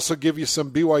 and we'll also give you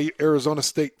some BYU Arizona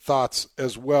State thoughts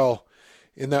as well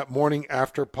in that Morning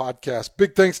After podcast.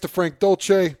 Big thanks to Frank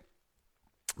Dolce.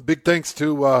 Big thanks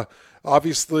to,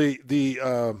 obviously,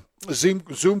 the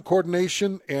Zoom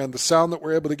coordination and the sound that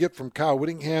we're able to get from Kyle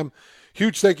Whittingham.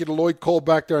 Huge thank you to Lloyd Cole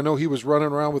back there. I know he was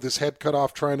running around with his head cut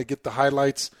off trying to get the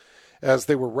highlights as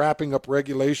they were wrapping up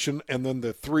regulation and then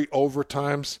the 3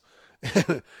 overtimes.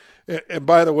 And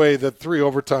by the way, the 3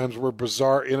 overtimes were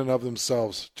bizarre in and of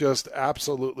themselves. Just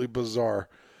absolutely bizarre.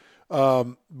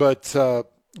 But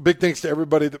big thanks to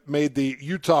everybody that made the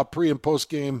Utah pre- and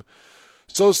post-game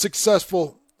so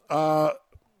successful.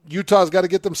 Utah's got to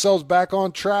get themselves back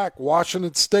on track.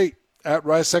 Washington State at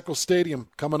Rice-Eccles Stadium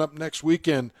coming up next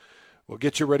weekend. We'll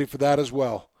get you ready for that as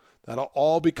well. That'll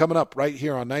all be coming up right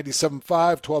here on 97.5,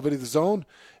 1280 The Zone,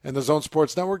 and the Zone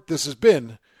Sports Network. This has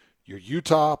been your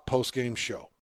Utah postgame show.